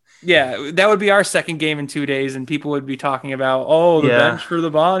don't. Yeah, that would be our second game in 2 days, and people would be talking about, the bench for the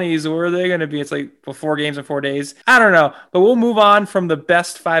Bonnies. Where are they going to be? It's 4 games in 4 days. I don't know, but we'll move on from the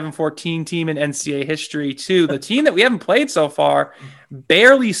best 5-14 team in NCAA history to the team that we haven't played so far,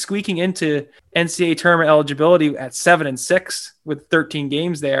 barely squeaking into NCAA tournament eligibility at 7-6 with 13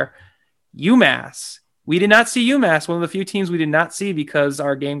 games there. UMass. we did not see UMass, one of the few teams we did not see because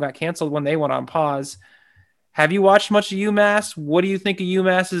our game got canceled when they went on pause. Have you watched much of UMass? What do you think of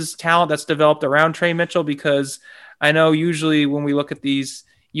UMass's talent that's developed around Trey Mitchell? Because I know usually when we look at these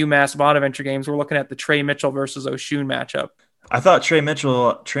UMass Bonaventure games, we're looking at the Trey Mitchell versus Oshun matchup. I thought Trey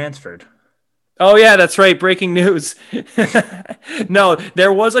Mitchell transferred. Oh, yeah, that's right. Breaking news. No,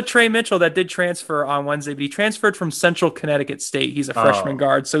 there was a Trey Mitchell that did transfer on Wednesday, but he transferred from Central Connecticut State. He's a freshman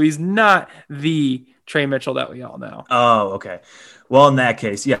guard, so he's not the Trey Mitchell that we all know. Oh, okay. Well, in that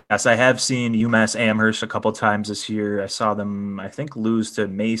case, yes, I have seen UMass Amherst a couple times this year. I saw them, I think, lose to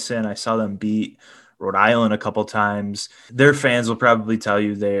Mason. I saw them beat Rhode Island a couple times. Their fans will probably tell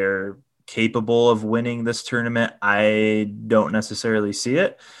you they're capable of winning this tournament. I don't necessarily see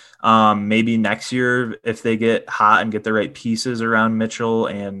it. Maybe next year if they get hot and get the right pieces around Mitchell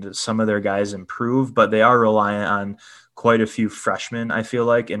and some of their guys improve, but they are reliant on quite a few freshmen, I feel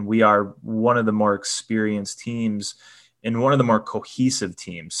like, and we are one of the more experienced teams and one of the more cohesive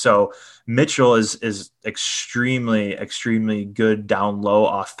teams. So Mitchell is extremely, extremely good down low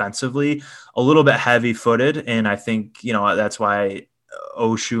offensively, a little bit heavy footed. And I think, that's why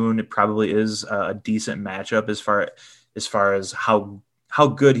Oshun probably is a decent matchup as far as how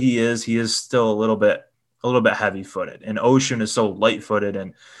good he is still a little bit heavy footed, and Oshun is so light footed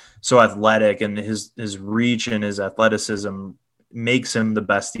and so athletic, and his reach and his athleticism makes him the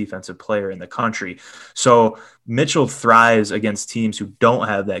best defensive player in the country. So Mitchell thrives against teams who don't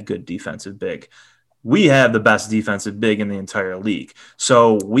have that good defensive big. We have the best defensive big in the entire league.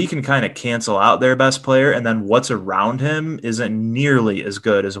 So we can kind of cancel out their best player, and then what's around him isn't nearly as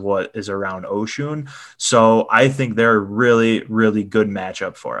good as what is around Oshun. So I think they're a really, really good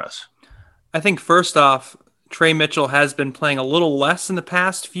matchup for us. I think first off, Trey Mitchell has been playing a little less in the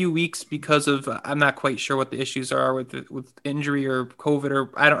past few weeks because of, I'm not quite sure what the issues are with injury or COVID,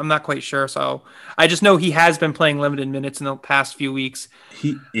 or I'm not quite sure. So I just know he has been playing limited minutes in the past few weeks.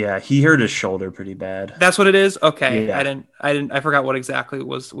 He hurt his shoulder pretty bad. That's what it is. Okay. Yeah. I forgot what exactly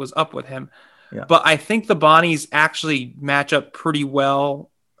was up with him, yeah. But I think the Bonnies actually match up pretty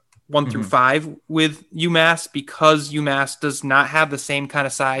well 1 through 5 with UMass, because UMass does not have the same kind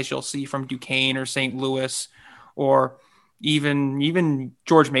of size you'll see from Duquesne or St. Louis or even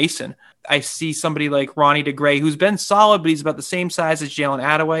George Mason. I see somebody like Ronnie DeGray, who's been solid, but he's about the same size as Jalen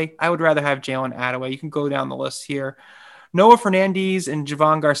Attaway. I would rather have Jalen Attaway. You can go down the list here. Noah Fernandez and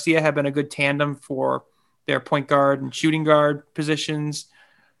Javon Garcia have been a good tandem for their point guard and shooting guard positions.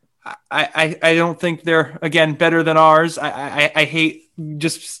 I don't think they're, again, better than ours. I hate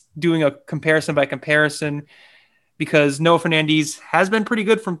just doing a comparison by comparison, because Noah Fernandez has been pretty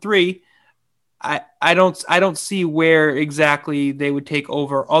good from 3. I don't see where exactly they would take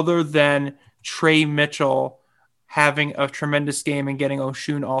over, other than Trey Mitchell having a tremendous game and getting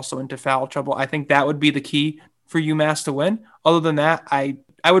Oshun also into foul trouble. I think that would be the key for UMass to win. Other than that, I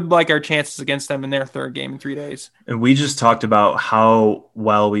would like our chances against them in their third game in 3 days. And we just talked about how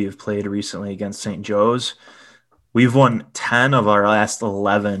well we've played recently against St. Joe's. We've won 10 of our last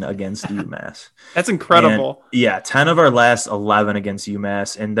 11 against UMass. That's incredible. And 10 of our last 11 against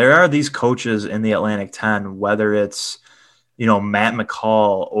UMass. And there are these coaches in the Atlantic 10, whether it's, Matt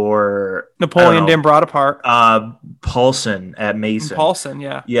McCall or Napoleon Dambrat Paulson at Mason. Paulson,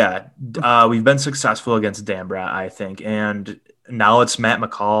 yeah. Yeah. We've been successful against Dambrat, I think. And now it's Matt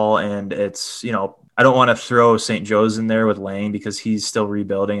McCall, and it's, I don't want to throw St. Joe's in there with Lang because he's still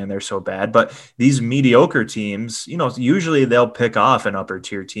rebuilding and they're so bad. But these mediocre teams, usually they'll pick off an upper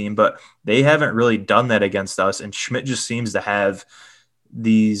tier team, but they haven't really done that against us. And Schmidt just seems to have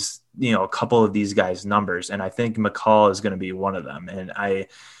these, a couple of these guys' numbers. And I think McCall is going to be one of them. And I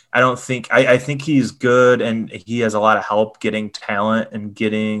think he's good, and he has a lot of help getting talent and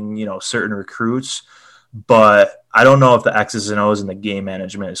getting, certain recruits. But I don't know if the X's and O's and the game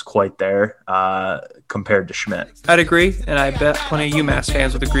management is quite there compared to Schmidt. I'd agree, and I bet plenty of UMass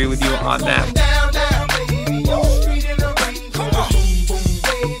fans would agree with you on that.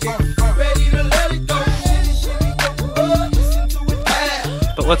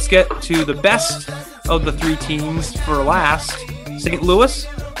 But let's get to the best of the 3 teams for last. St. Louis,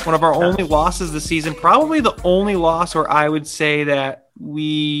 one of our only losses this season, probably the only loss where I would say that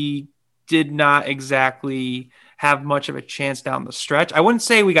we did not exactly have much of a chance down the stretch. I wouldn't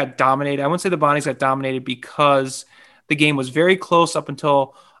say we got dominated. I wouldn't say the Bonnies got dominated, because the game was very close up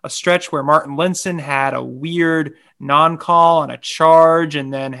until a stretch where Martin Linson had a weird non-call on a charge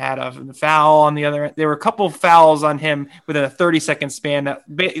and then had a foul on the other end. There were a couple of fouls on him within a 30-second span that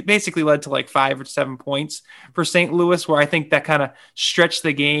basically led to like 5 or 7 points for St. Louis, where I think that kind of stretched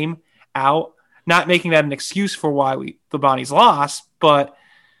the game out, not making that an excuse for why the Bonnies lost, but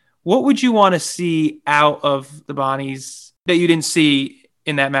What would you want to see out of the Bonnies that you didn't see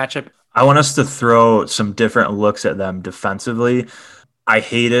in that matchup? I want us to throw some different looks at them defensively. I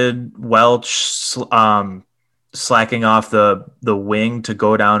hated Welch slacking off the wing to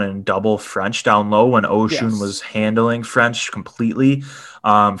go down and double French down low when Oshun was handling French completely.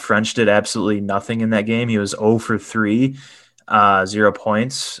 French did absolutely nothing in that game. He was 0 for 3, 0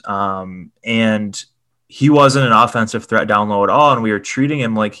 points. And he wasn't an offensive threat down low at all, and we were treating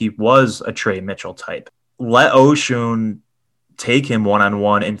him like he was a Trey Mitchell type. Let Oshun take him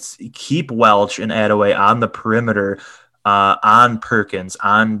one-on-one and keep Welch and Attaway on the perimeter, on Perkins,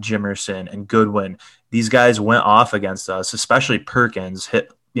 on Jimerson, and Goodwin. These guys went off against us, especially Perkins,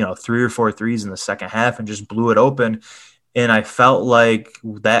 hit 3 or 4 threes in the second half and just blew it open. And I felt like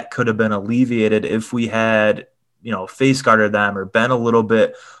that could have been alleviated if we had face guarded them or been a little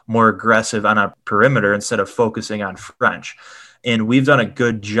bit more aggressive on a perimeter instead of focusing on French. And we've done a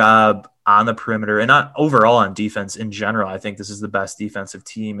good job on the perimeter and not overall on defense in general. I think this is the best defensive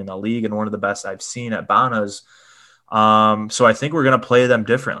team in the league and one of the best I've seen at Bonas. So I think we're going to play them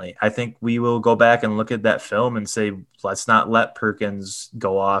differently. I think we will go back and look at that film and say, let's not let Perkins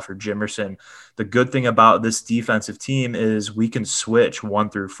go off or Jimerson. The good thing about this defensive team is we can switch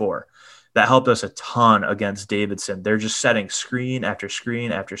 1 through 4. That helped us a ton against Davidson. They're just setting screen after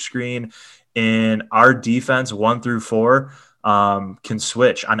screen after screen. And our defense 1 through 4 can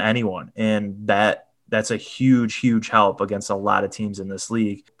switch on anyone. And that's a huge, huge help against a lot of teams in this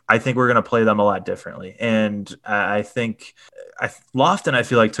league. I think we're going to play them a lot differently. And I think Lofton, I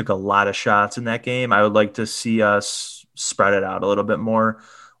feel like, took a lot of shots in that game. I would like to see us spread it out a little bit more.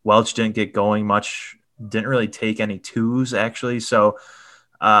 Welch didn't get going much, didn't really take any twos, actually. So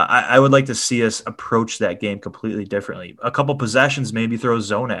I would like to see us approach that game completely differently. A couple possessions, maybe throw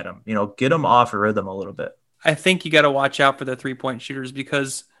zone at them, get them off a rhythm a little bit. I think you got to watch out for the 3-point shooters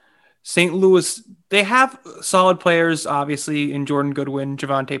because St. Louis, they have solid players, obviously, in Jordan Goodwin,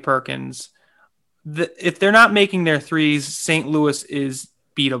 Javonte Perkins. If they're not making their threes, St. Louis is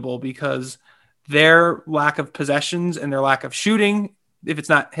beatable because their lack of possessions and their lack of shooting, if it's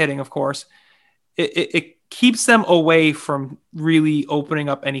not hitting, of course, it keeps them away from really opening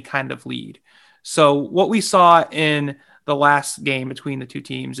up any kind of lead. So what we saw in the last game between the two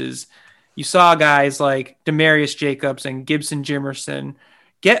teams is you saw guys like Demarius Jacobs and Gibson Jimerson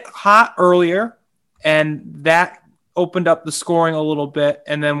get hot earlier, and that opened up the scoring a little bit.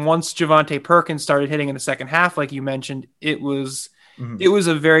 And then once Javonte Perkins started hitting in the second half, like you mentioned, it was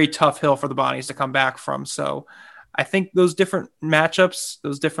a very tough hill for the Bonnies to come back from. So I think those different matchups,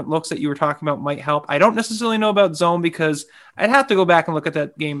 those different looks that you were talking about might help. I don't necessarily know about zone because I'd have to go back and look at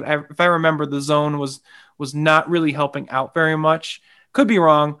that game. If I remember, the zone was not really helping out very much. Could be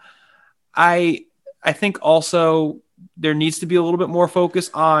wrong. I think also there needs to be a little bit more focus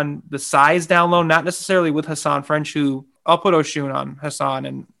on the size down low, not necessarily with Hassan French, who I'll put Oshun on Hassan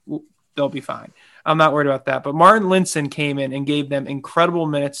and they'll be fine. I'm not worried about that. But Martin Linson came in and gave them incredible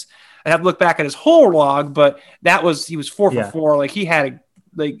minutes. I have to look back at his whole log, but he was 4 for 4. Like he had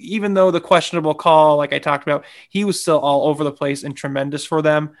even though the questionable call, like I talked about, he was still all over the place and tremendous for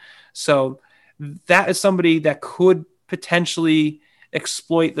them. So that is somebody that could potentially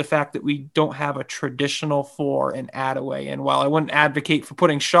exploit the fact that we don't have a traditional 4 in Attaway. And while I wouldn't advocate for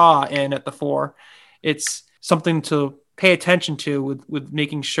putting Shaw in at the 4, it's something to pay attention to with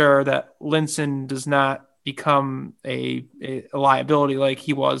making sure that Linson does not become a liability like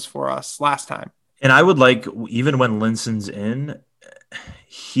he was for us last time. And I would like, even when Linson's in,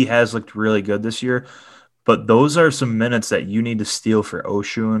 he has looked really good this year, but those are some minutes that you need to steal for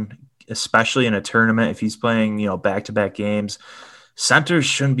Oshun, especially in a tournament. If he's playing, back-to-back games, centers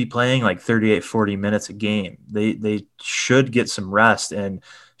shouldn't be playing like 38, 40 minutes a game. They should get some rest. And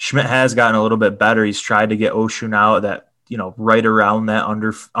Schmidt has gotten a little bit better. He's tried to get Oshun out that, right around that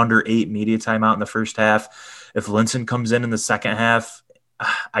under 8 media timeout in the first half. If Linson comes in the second half,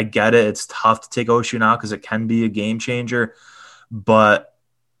 I get it. It's tough to take Oshun out because it can be a game changer. But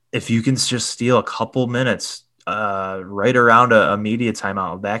if you can just steal a couple minutes right around a media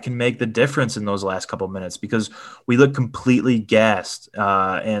timeout, that can make the difference in those last couple minutes because we look completely gassed.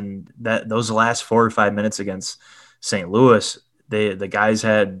 And those last 4 or 5 minutes against St. Louis, the guys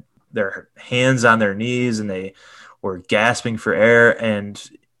had their hands on their knees and they were gasping for air,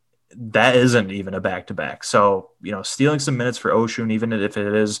 and that isn't even a back-to-back. So, stealing some minutes for Oshun, even if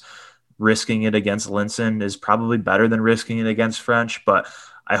it is risking it against Linson, is probably better than risking it against French. But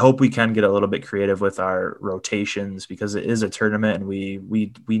I hope we can get a little bit creative with our rotations because it is a tournament and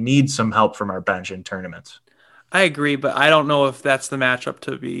we need some help from our bench in tournaments. I agree, but I don't know if that's the matchup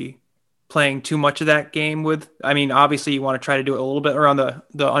to be playing too much of that game with. I mean, obviously you want to try to do it a little bit around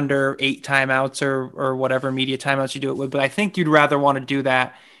the under 8 timeouts or whatever media timeouts you do it with, but I think you'd rather want to do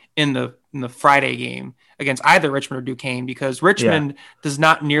that in the Friday game against either Richmond or Duquesne, because Richmond does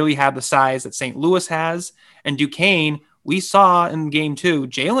not nearly have the size that St. Louis has, and Duquesne, we saw in game 2,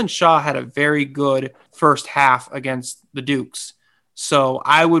 Jalen Shaw had a very good first half against the Dukes. So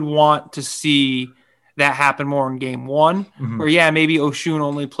I would want to see that happen more in game 1, where maybe Oshun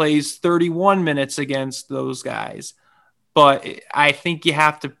only plays 31 minutes against those guys. But I think you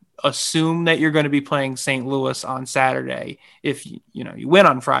have to assume that you're going to be playing St. Louis on Saturday if you win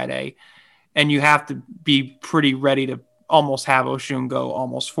on Friday, and you have to be pretty ready to almost have Oshun go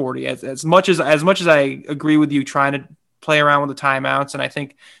almost 40. As much as I agree with you trying to play around with the timeouts, and I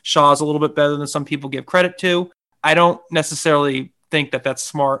think Shaw's a little bit better than some people give credit to, I don't necessarily think that that's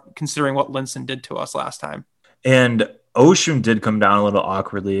smart considering what Linson did to us last time. And Oshun did come down a little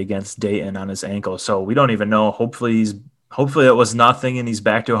awkwardly against Dayton on his ankle, so we don't even know. Hopefully it was nothing and he's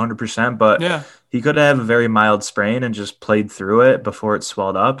back to 100%, but he could have a very mild sprain and just played through it before it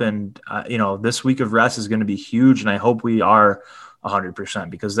swelled up. And this week of rest is going to be huge, and I hope we are 100%,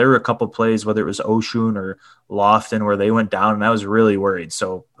 because there were a couple of plays, whether it was Oshun or Lofton, where they went down, and I was really worried.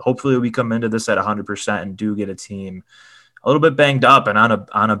 So hopefully we come into this at 100% and do get a team a little bit banged up and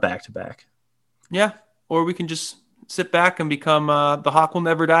on a back-to-back. Yeah, or we can just sit back and become the Hawk Will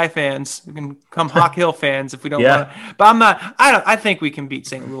Never Die fans. We can become Hawk Hill fans if we don't want to. But I think we can beat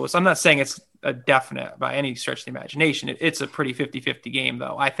St. Louis. I'm not saying it's a definite by any stretch of the imagination. It's a pretty 50-50 game,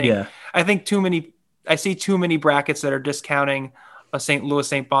 though. I see too many brackets that are discounting a St.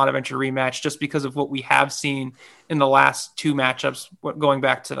 Louis-St. Bonaventure rematch just because of what we have seen in the last 2 matchups going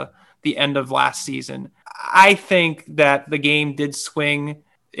back to the end of last season. I think that the game did swing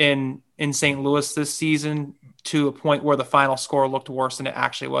in St. Louis this season to a point where the final score looked worse than it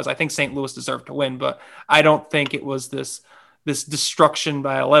actually was. I think St. Louis deserved to win, but I don't think it was this destruction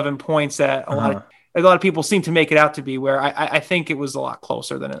by 11 points that a lot of people seem to make it out to be, where I think it was a lot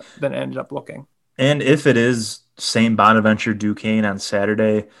closer than it ended up looking. And if it is St. Bonaventure Duquesne on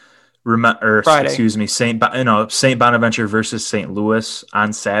Saturday, St. Bonaventure versus St. Louis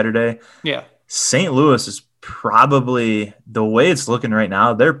on Saturday. Yeah. St. Louis is probably, the way it's looking right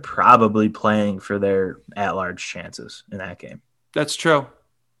now, they're probably playing for their at-large chances in that game. That's true.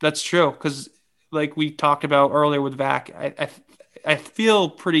 Because like we talked about earlier with Vac, I feel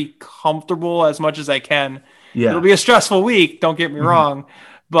pretty comfortable as much as I can. Yeah. It'll be a stressful week, don't get me wrong.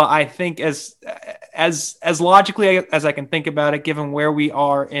 But I think as logically as I can think about it, given where we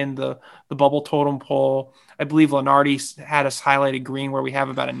are in the bubble totem pole, I believe Lenardi had us highlighted green, where we have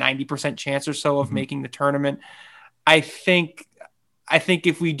about a 90% chance or so of making the tournament. I think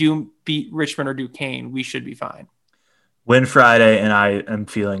if we do beat Richmond or Duquesne, we should be fine. Win Friday, and I am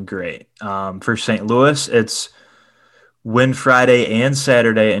feeling great. For St. Louis, it's win Friday and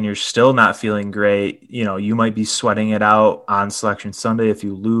Saturday, and you're still not feeling great. You might be sweating it out on Selection Sunday if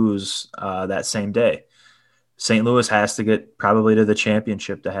you lose that same day. St. Louis has to get probably to the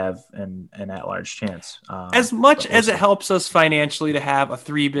championship to have an at-large chance. As much as it helps us financially to have a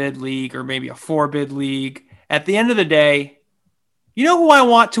 3-bid league or maybe a 4-bid league, at the end of the day, you know who I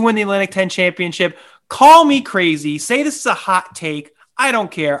want to win the Atlantic 10 championship? Call me crazy. Say this is a hot take. I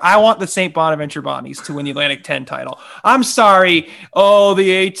don't care. I want the St. Bonaventure Bonnies to win the Atlantic 10 title. I'm sorry. Oh,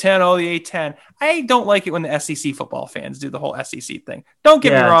 the A10. I don't like it when the SEC football fans do the whole SEC thing. Don't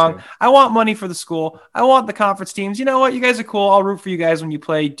get me wrong. True. I want money for the school. I want the conference teams. You know what? You guys are cool. I'll root for you guys when you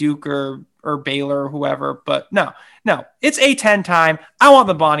play Duke or Baylor or whoever. But no. It's A10 time. I want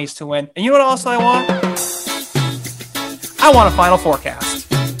the Bonnies to win. And you know what else I want? I want a final forecast.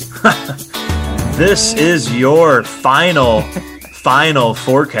 This is your final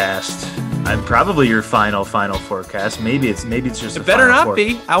forecast. I'm probably your final forecast. Maybe it's just. It better not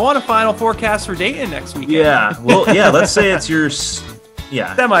be. I want a final forecast for Dayton next weekend. Yeah. Well, yeah. Let's say it's your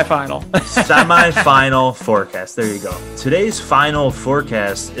semifinal forecast. There you go. Today's final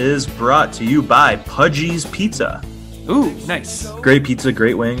forecast is brought to you by Pudgy's Pizza. Ooh, nice. Great pizza,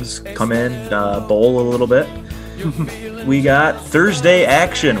 great wings. Come in, bowl a little bit. We got Thursday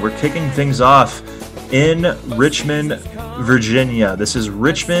action. We're kicking things off in Richmond, Virginia. This is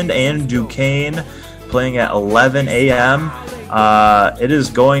Richmond and Duquesne playing at 11 a.m. It is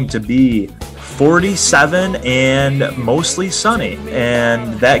going to be 47 and mostly sunny.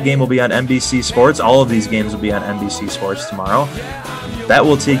 And that game will be on NBC Sports. All of these games will be on NBC Sports tomorrow. That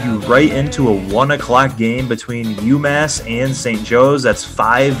will take you right into a 1 o'clock game between UMass and St. Joe's. That's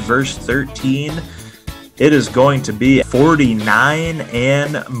 5 versus 13. It is going to be 49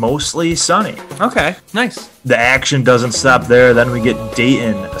 and mostly sunny. Okay, nice. The action doesn't stop there. Then we get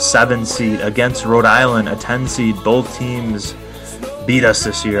Dayton, a 7 seed, against Rhode Island, a 10 seed. Both teams beat us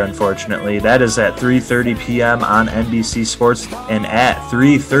this year, unfortunately. That is at 3:30 p.m. on NBC Sports. And at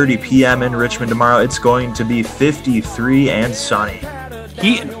 3:30 p.m. in Richmond tomorrow, it's going to be 53 and sunny.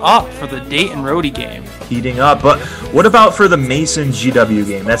 Heating up for the Dayton Rhodey game. Heating up. But what about for the Mason GW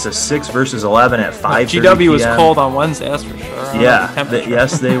game? That's a 6 versus 11 at 5:30 GW p.m. was cold on Wednesday, that's for sure.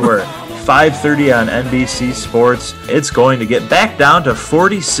 Yes, they were. 5:30 on NBC Sports. It's going to get back down to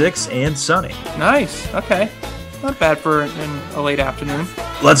 46 and sunny. Nice. Okay. Not bad for a late afternoon.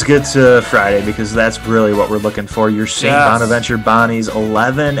 Let's get to Friday because that's really what we're looking for. Your St. Bonaventure Bonnies,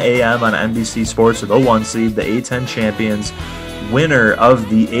 11 a.m. on NBC Sports with the 1 seed, the A10 champions. Winner of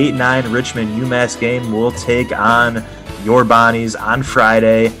the 8-9 Richmond UMass game will take on your Bonnies on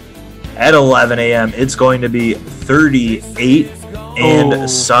Friday at 11 a.m. It's going to be 38 and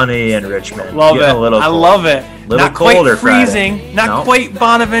sunny in Richmond. Love it. I love it. Not colder quite freezing. Friday. Not quite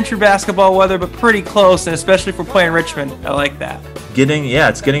Bonaventure basketball weather, but pretty close, and especially if we're playing Richmond. I like that.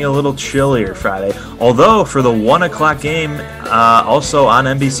 It's getting a little chillier Friday. Although for the 1 o'clock game, also on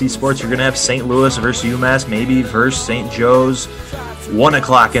NBC Sports, you're going to have St. Louis versus UMass, maybe versus St. Joe's. 1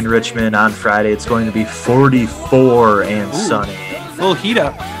 o'clock in Richmond on Friday. It's going to be 44 and sunny. A little heat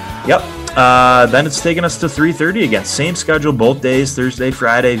up. Yep. Then it's taking us to 3:30 again. Same schedule both days, Thursday,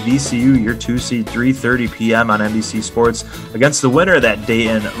 Friday. VCU, your 2 seed, 3:30 p.m. on NBC Sports against the winner of that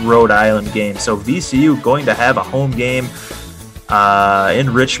Dayton, Rhode Island game. So VCU going to have a home game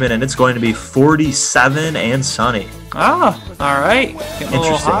in Richmond, and it's going to be 47 and sunny. Ah, all right. Getting a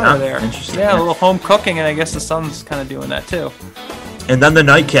little hotter there. Interesting. Yeah, a little home cooking, and I guess the sun's kind of doing that too. And then the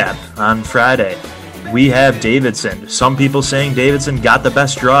nightcap on Friday. We have Davidson. Some people saying Davidson got the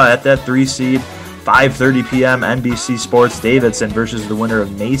best draw at that 3 seed. 5:30 p.m. NBC Sports. Davidson versus the winner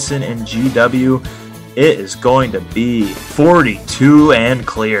of Mason and GW. It is going to be 42 and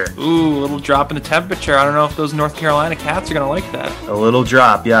clear. Ooh, a little drop in the temperature. I don't know if those North Carolina Cats are going to like that. A little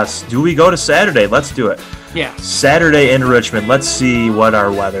drop, yes. Do we go to Saturday? Let's do it. Yeah. Saturday in Richmond. Let's see what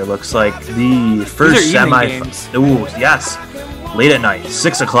our weather looks like. The first semifinal. Ooh, yes. Late at night,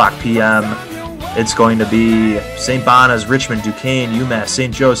 6 o'clock p.m. It's going to be St. Bona's, Richmond, Duquesne, UMass,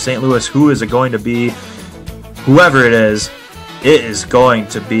 St. Joe's, St. Louis. Who is it going to be? Whoever it is going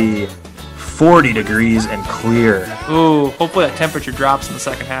to be 40 degrees and clear. Ooh, hopefully that temperature drops in the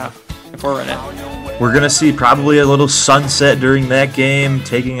second half if we're in it. We're going to see probably a little sunset during that game,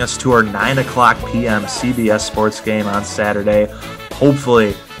 taking us to our 9 o'clock p.m. CBS Sports game on Saturday.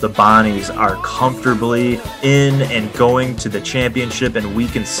 Hopefully the Bonnies are comfortably in and going to the championship, and we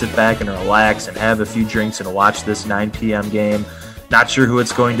can sit back and relax and have a few drinks and watch this 9 p.m. game. Not sure who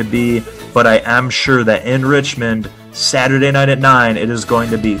it's going to be, but I am sure that in Richmond, Saturday night at 9, it is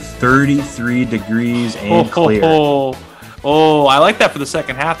going to be 33 degrees and clear. Oh, I like that for the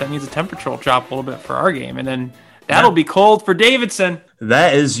second half. That means the temperature will drop a little bit for our game, and then that'll be cold for Davidson.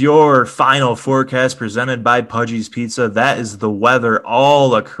 That is your final forecast presented by Pudgy's Pizza. That is the weather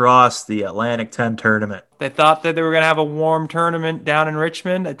all across the Atlantic 10 tournament. They thought that they were going to have a warm tournament down in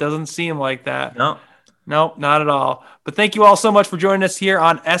Richmond. It doesn't seem like that. Nope, not at all. But thank you all so much for joining us here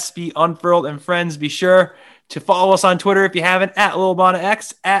on SB Unfurled and Friends. Be sure to follow us on Twitter if you haven't, at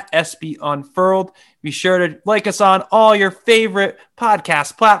LilBonnaX, at SB Unfurled. Be sure to like us on all your favorite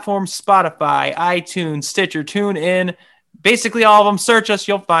podcast platforms, Spotify, iTunes, Stitcher, TuneIn. Basically all of them. Search us,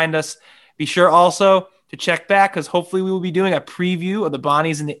 you'll find us. Be sure also to check back because hopefully we will be doing a preview of the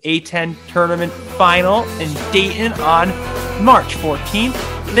Bonnies in the A10 tournament final in Dayton on March 14th.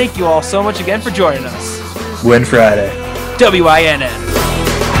 Thank you all so much again for joining us. Win Friday. WINN.